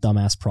some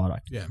dumbass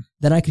product. Yeah.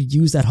 Then I could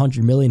use that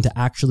 $100 million to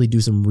actually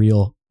do some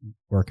real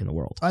work in the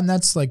world. And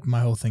that's like my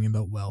whole thing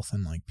about wealth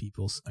and like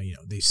people's,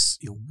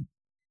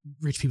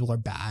 rich people are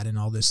bad and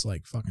all this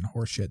like fucking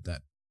horse shit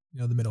that,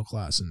 the middle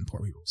class and poor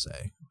people say.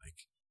 Like,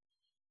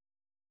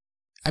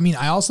 I mean,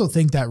 I also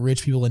think that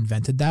rich people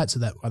invented that so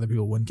that other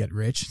people wouldn't get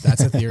rich.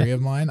 That's a theory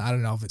of mine. I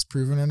don't know if it's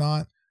proven or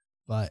not,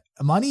 but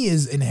money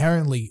is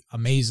inherently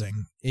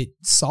amazing. It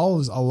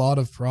solves a lot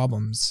of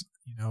problems,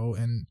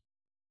 and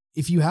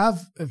if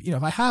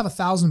I have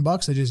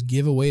 $1,000 to just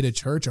give away to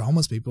church or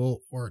homeless people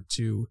or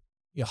to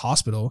a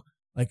hospital,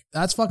 like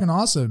that's fucking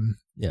awesome.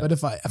 Yeah. But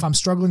if I'm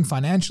struggling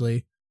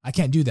financially, I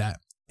can't do that.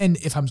 And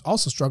if I'm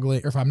also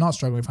struggling, or if I'm not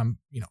struggling, if I'm,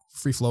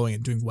 free flowing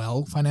and doing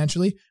well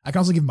financially, I can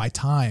also give my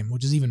time,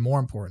 which is even more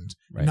important.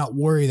 Right. Not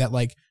worry that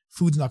like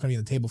food's not going to be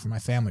on the table for my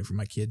family, for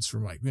my kids, for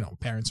my,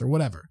 parents or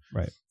whatever.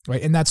 Right.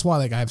 Right. And that's why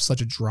like I have such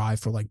a drive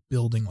for like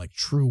building like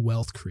true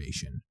wealth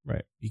creation.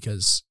 Right.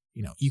 Because,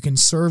 you can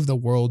serve the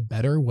world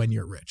better when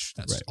you're rich.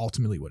 That's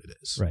ultimately what it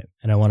is. Right.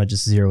 And I want to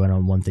just zero in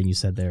on one thing you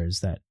said there is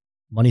that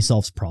money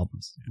solves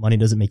problems. Money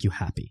doesn't make you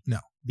happy. No.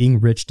 Being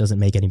rich doesn't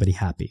make anybody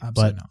happy.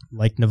 Absolutely not.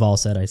 Like Naval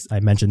said, I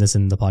mentioned this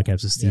in the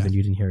podcast with Steven,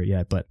 you didn't hear it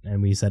yet,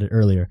 and we said it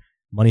earlier,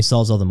 money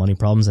solves all the money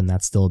problems, and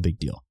that's still a big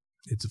deal.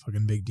 It's a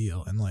fucking big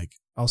deal. And like,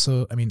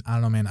 also, I mean, I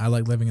don't know, man, I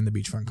like living in the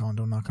beachfront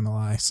condo, I'm not going to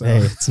lie. So hey,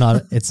 it's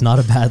not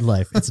a bad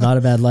life. It's not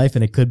a bad life,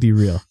 and it could be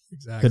real.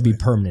 Exactly. Could be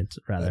permanent,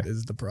 rather. That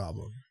is the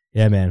problem.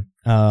 Yeah, man.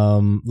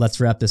 Let's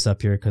wrap this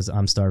up here because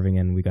I'm starving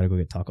and we got to go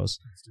get tacos.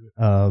 Let's do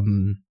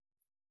it.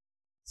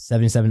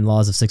 77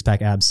 Laws of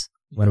Six-Pack Abs.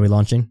 When are we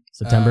launching?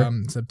 September?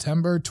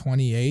 September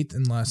 28th,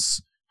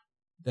 unless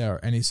there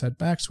are any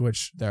setbacks,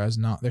 which there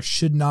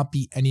should not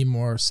be any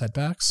more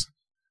setbacks.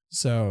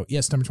 So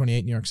yeah, September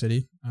 28th, New York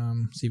City.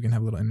 So you can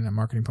have a little internet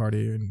marketing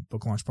party and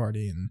book launch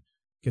party and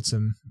get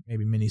some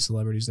maybe mini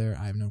celebrities there.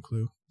 I have no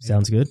clue.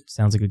 Sounds good.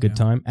 Sounds like a good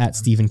time. At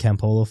Stephen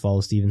Campolo,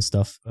 follow Stephen's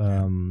stuff.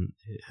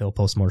 He'll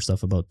post more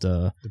stuff about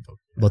the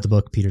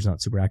book. Peter's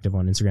not super active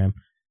on Instagram.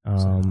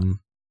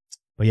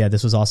 But yeah,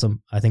 this was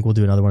awesome. I think we'll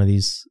do another one of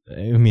these.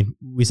 I mean,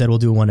 we said we'll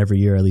do one every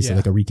year, at least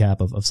like a recap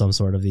of some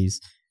sort of these.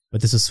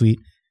 But this is sweet.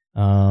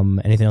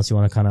 Anything else you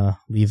want to kind of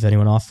leave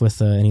anyone off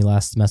with? Any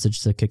last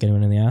message to kick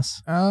anyone in the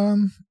ass?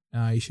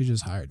 You should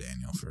just hire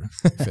Daniel for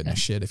fitness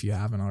shit if you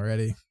haven't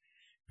already.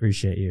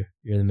 Appreciate you.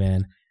 You're the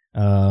man.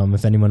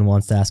 If anyone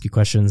wants to ask you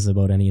questions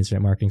about any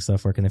internet marketing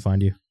stuff, where can they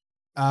find you?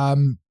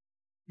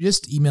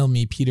 Just email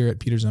me,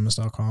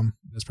 peter@peterzemis.com.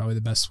 That's probably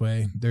the best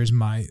way.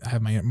 I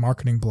have my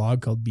marketing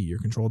blog called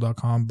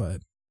beatyourcontrol.com,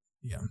 but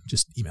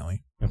just email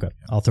me. Okay.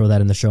 Yeah. I'll throw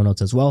that in the show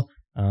notes as well.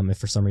 If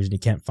for some reason you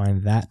can't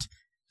find that,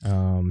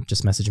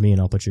 just message me and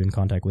I'll put you in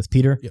contact with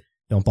Peter. Yep.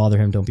 Don't bother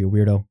him. Don't be a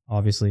weirdo,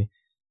 obviously.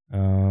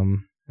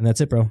 And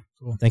that's it, bro.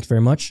 Cool. Thanks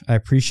very much. I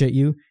appreciate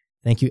you.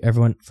 Thank you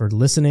everyone for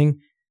listening.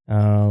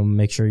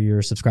 Make sure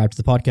you're subscribed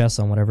to the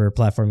podcast on whatever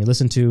platform you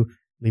listen to.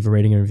 Leave a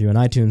rating and review on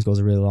iTunes. Goes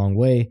a really long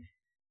way.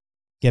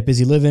 Get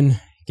busy living,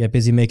 get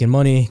busy making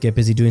money, get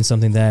busy doing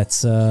something that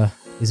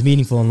is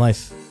meaningful in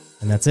life.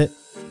 And that's it.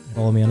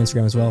 Follow me on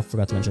Instagram as well.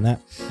 Forgot to mention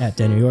that. At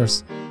Daniel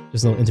Yours.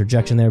 Just a little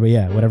interjection there. But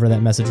yeah, whatever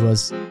that message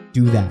was,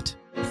 do that.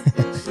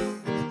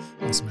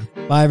 Awesome, man.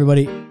 Bye,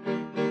 everybody.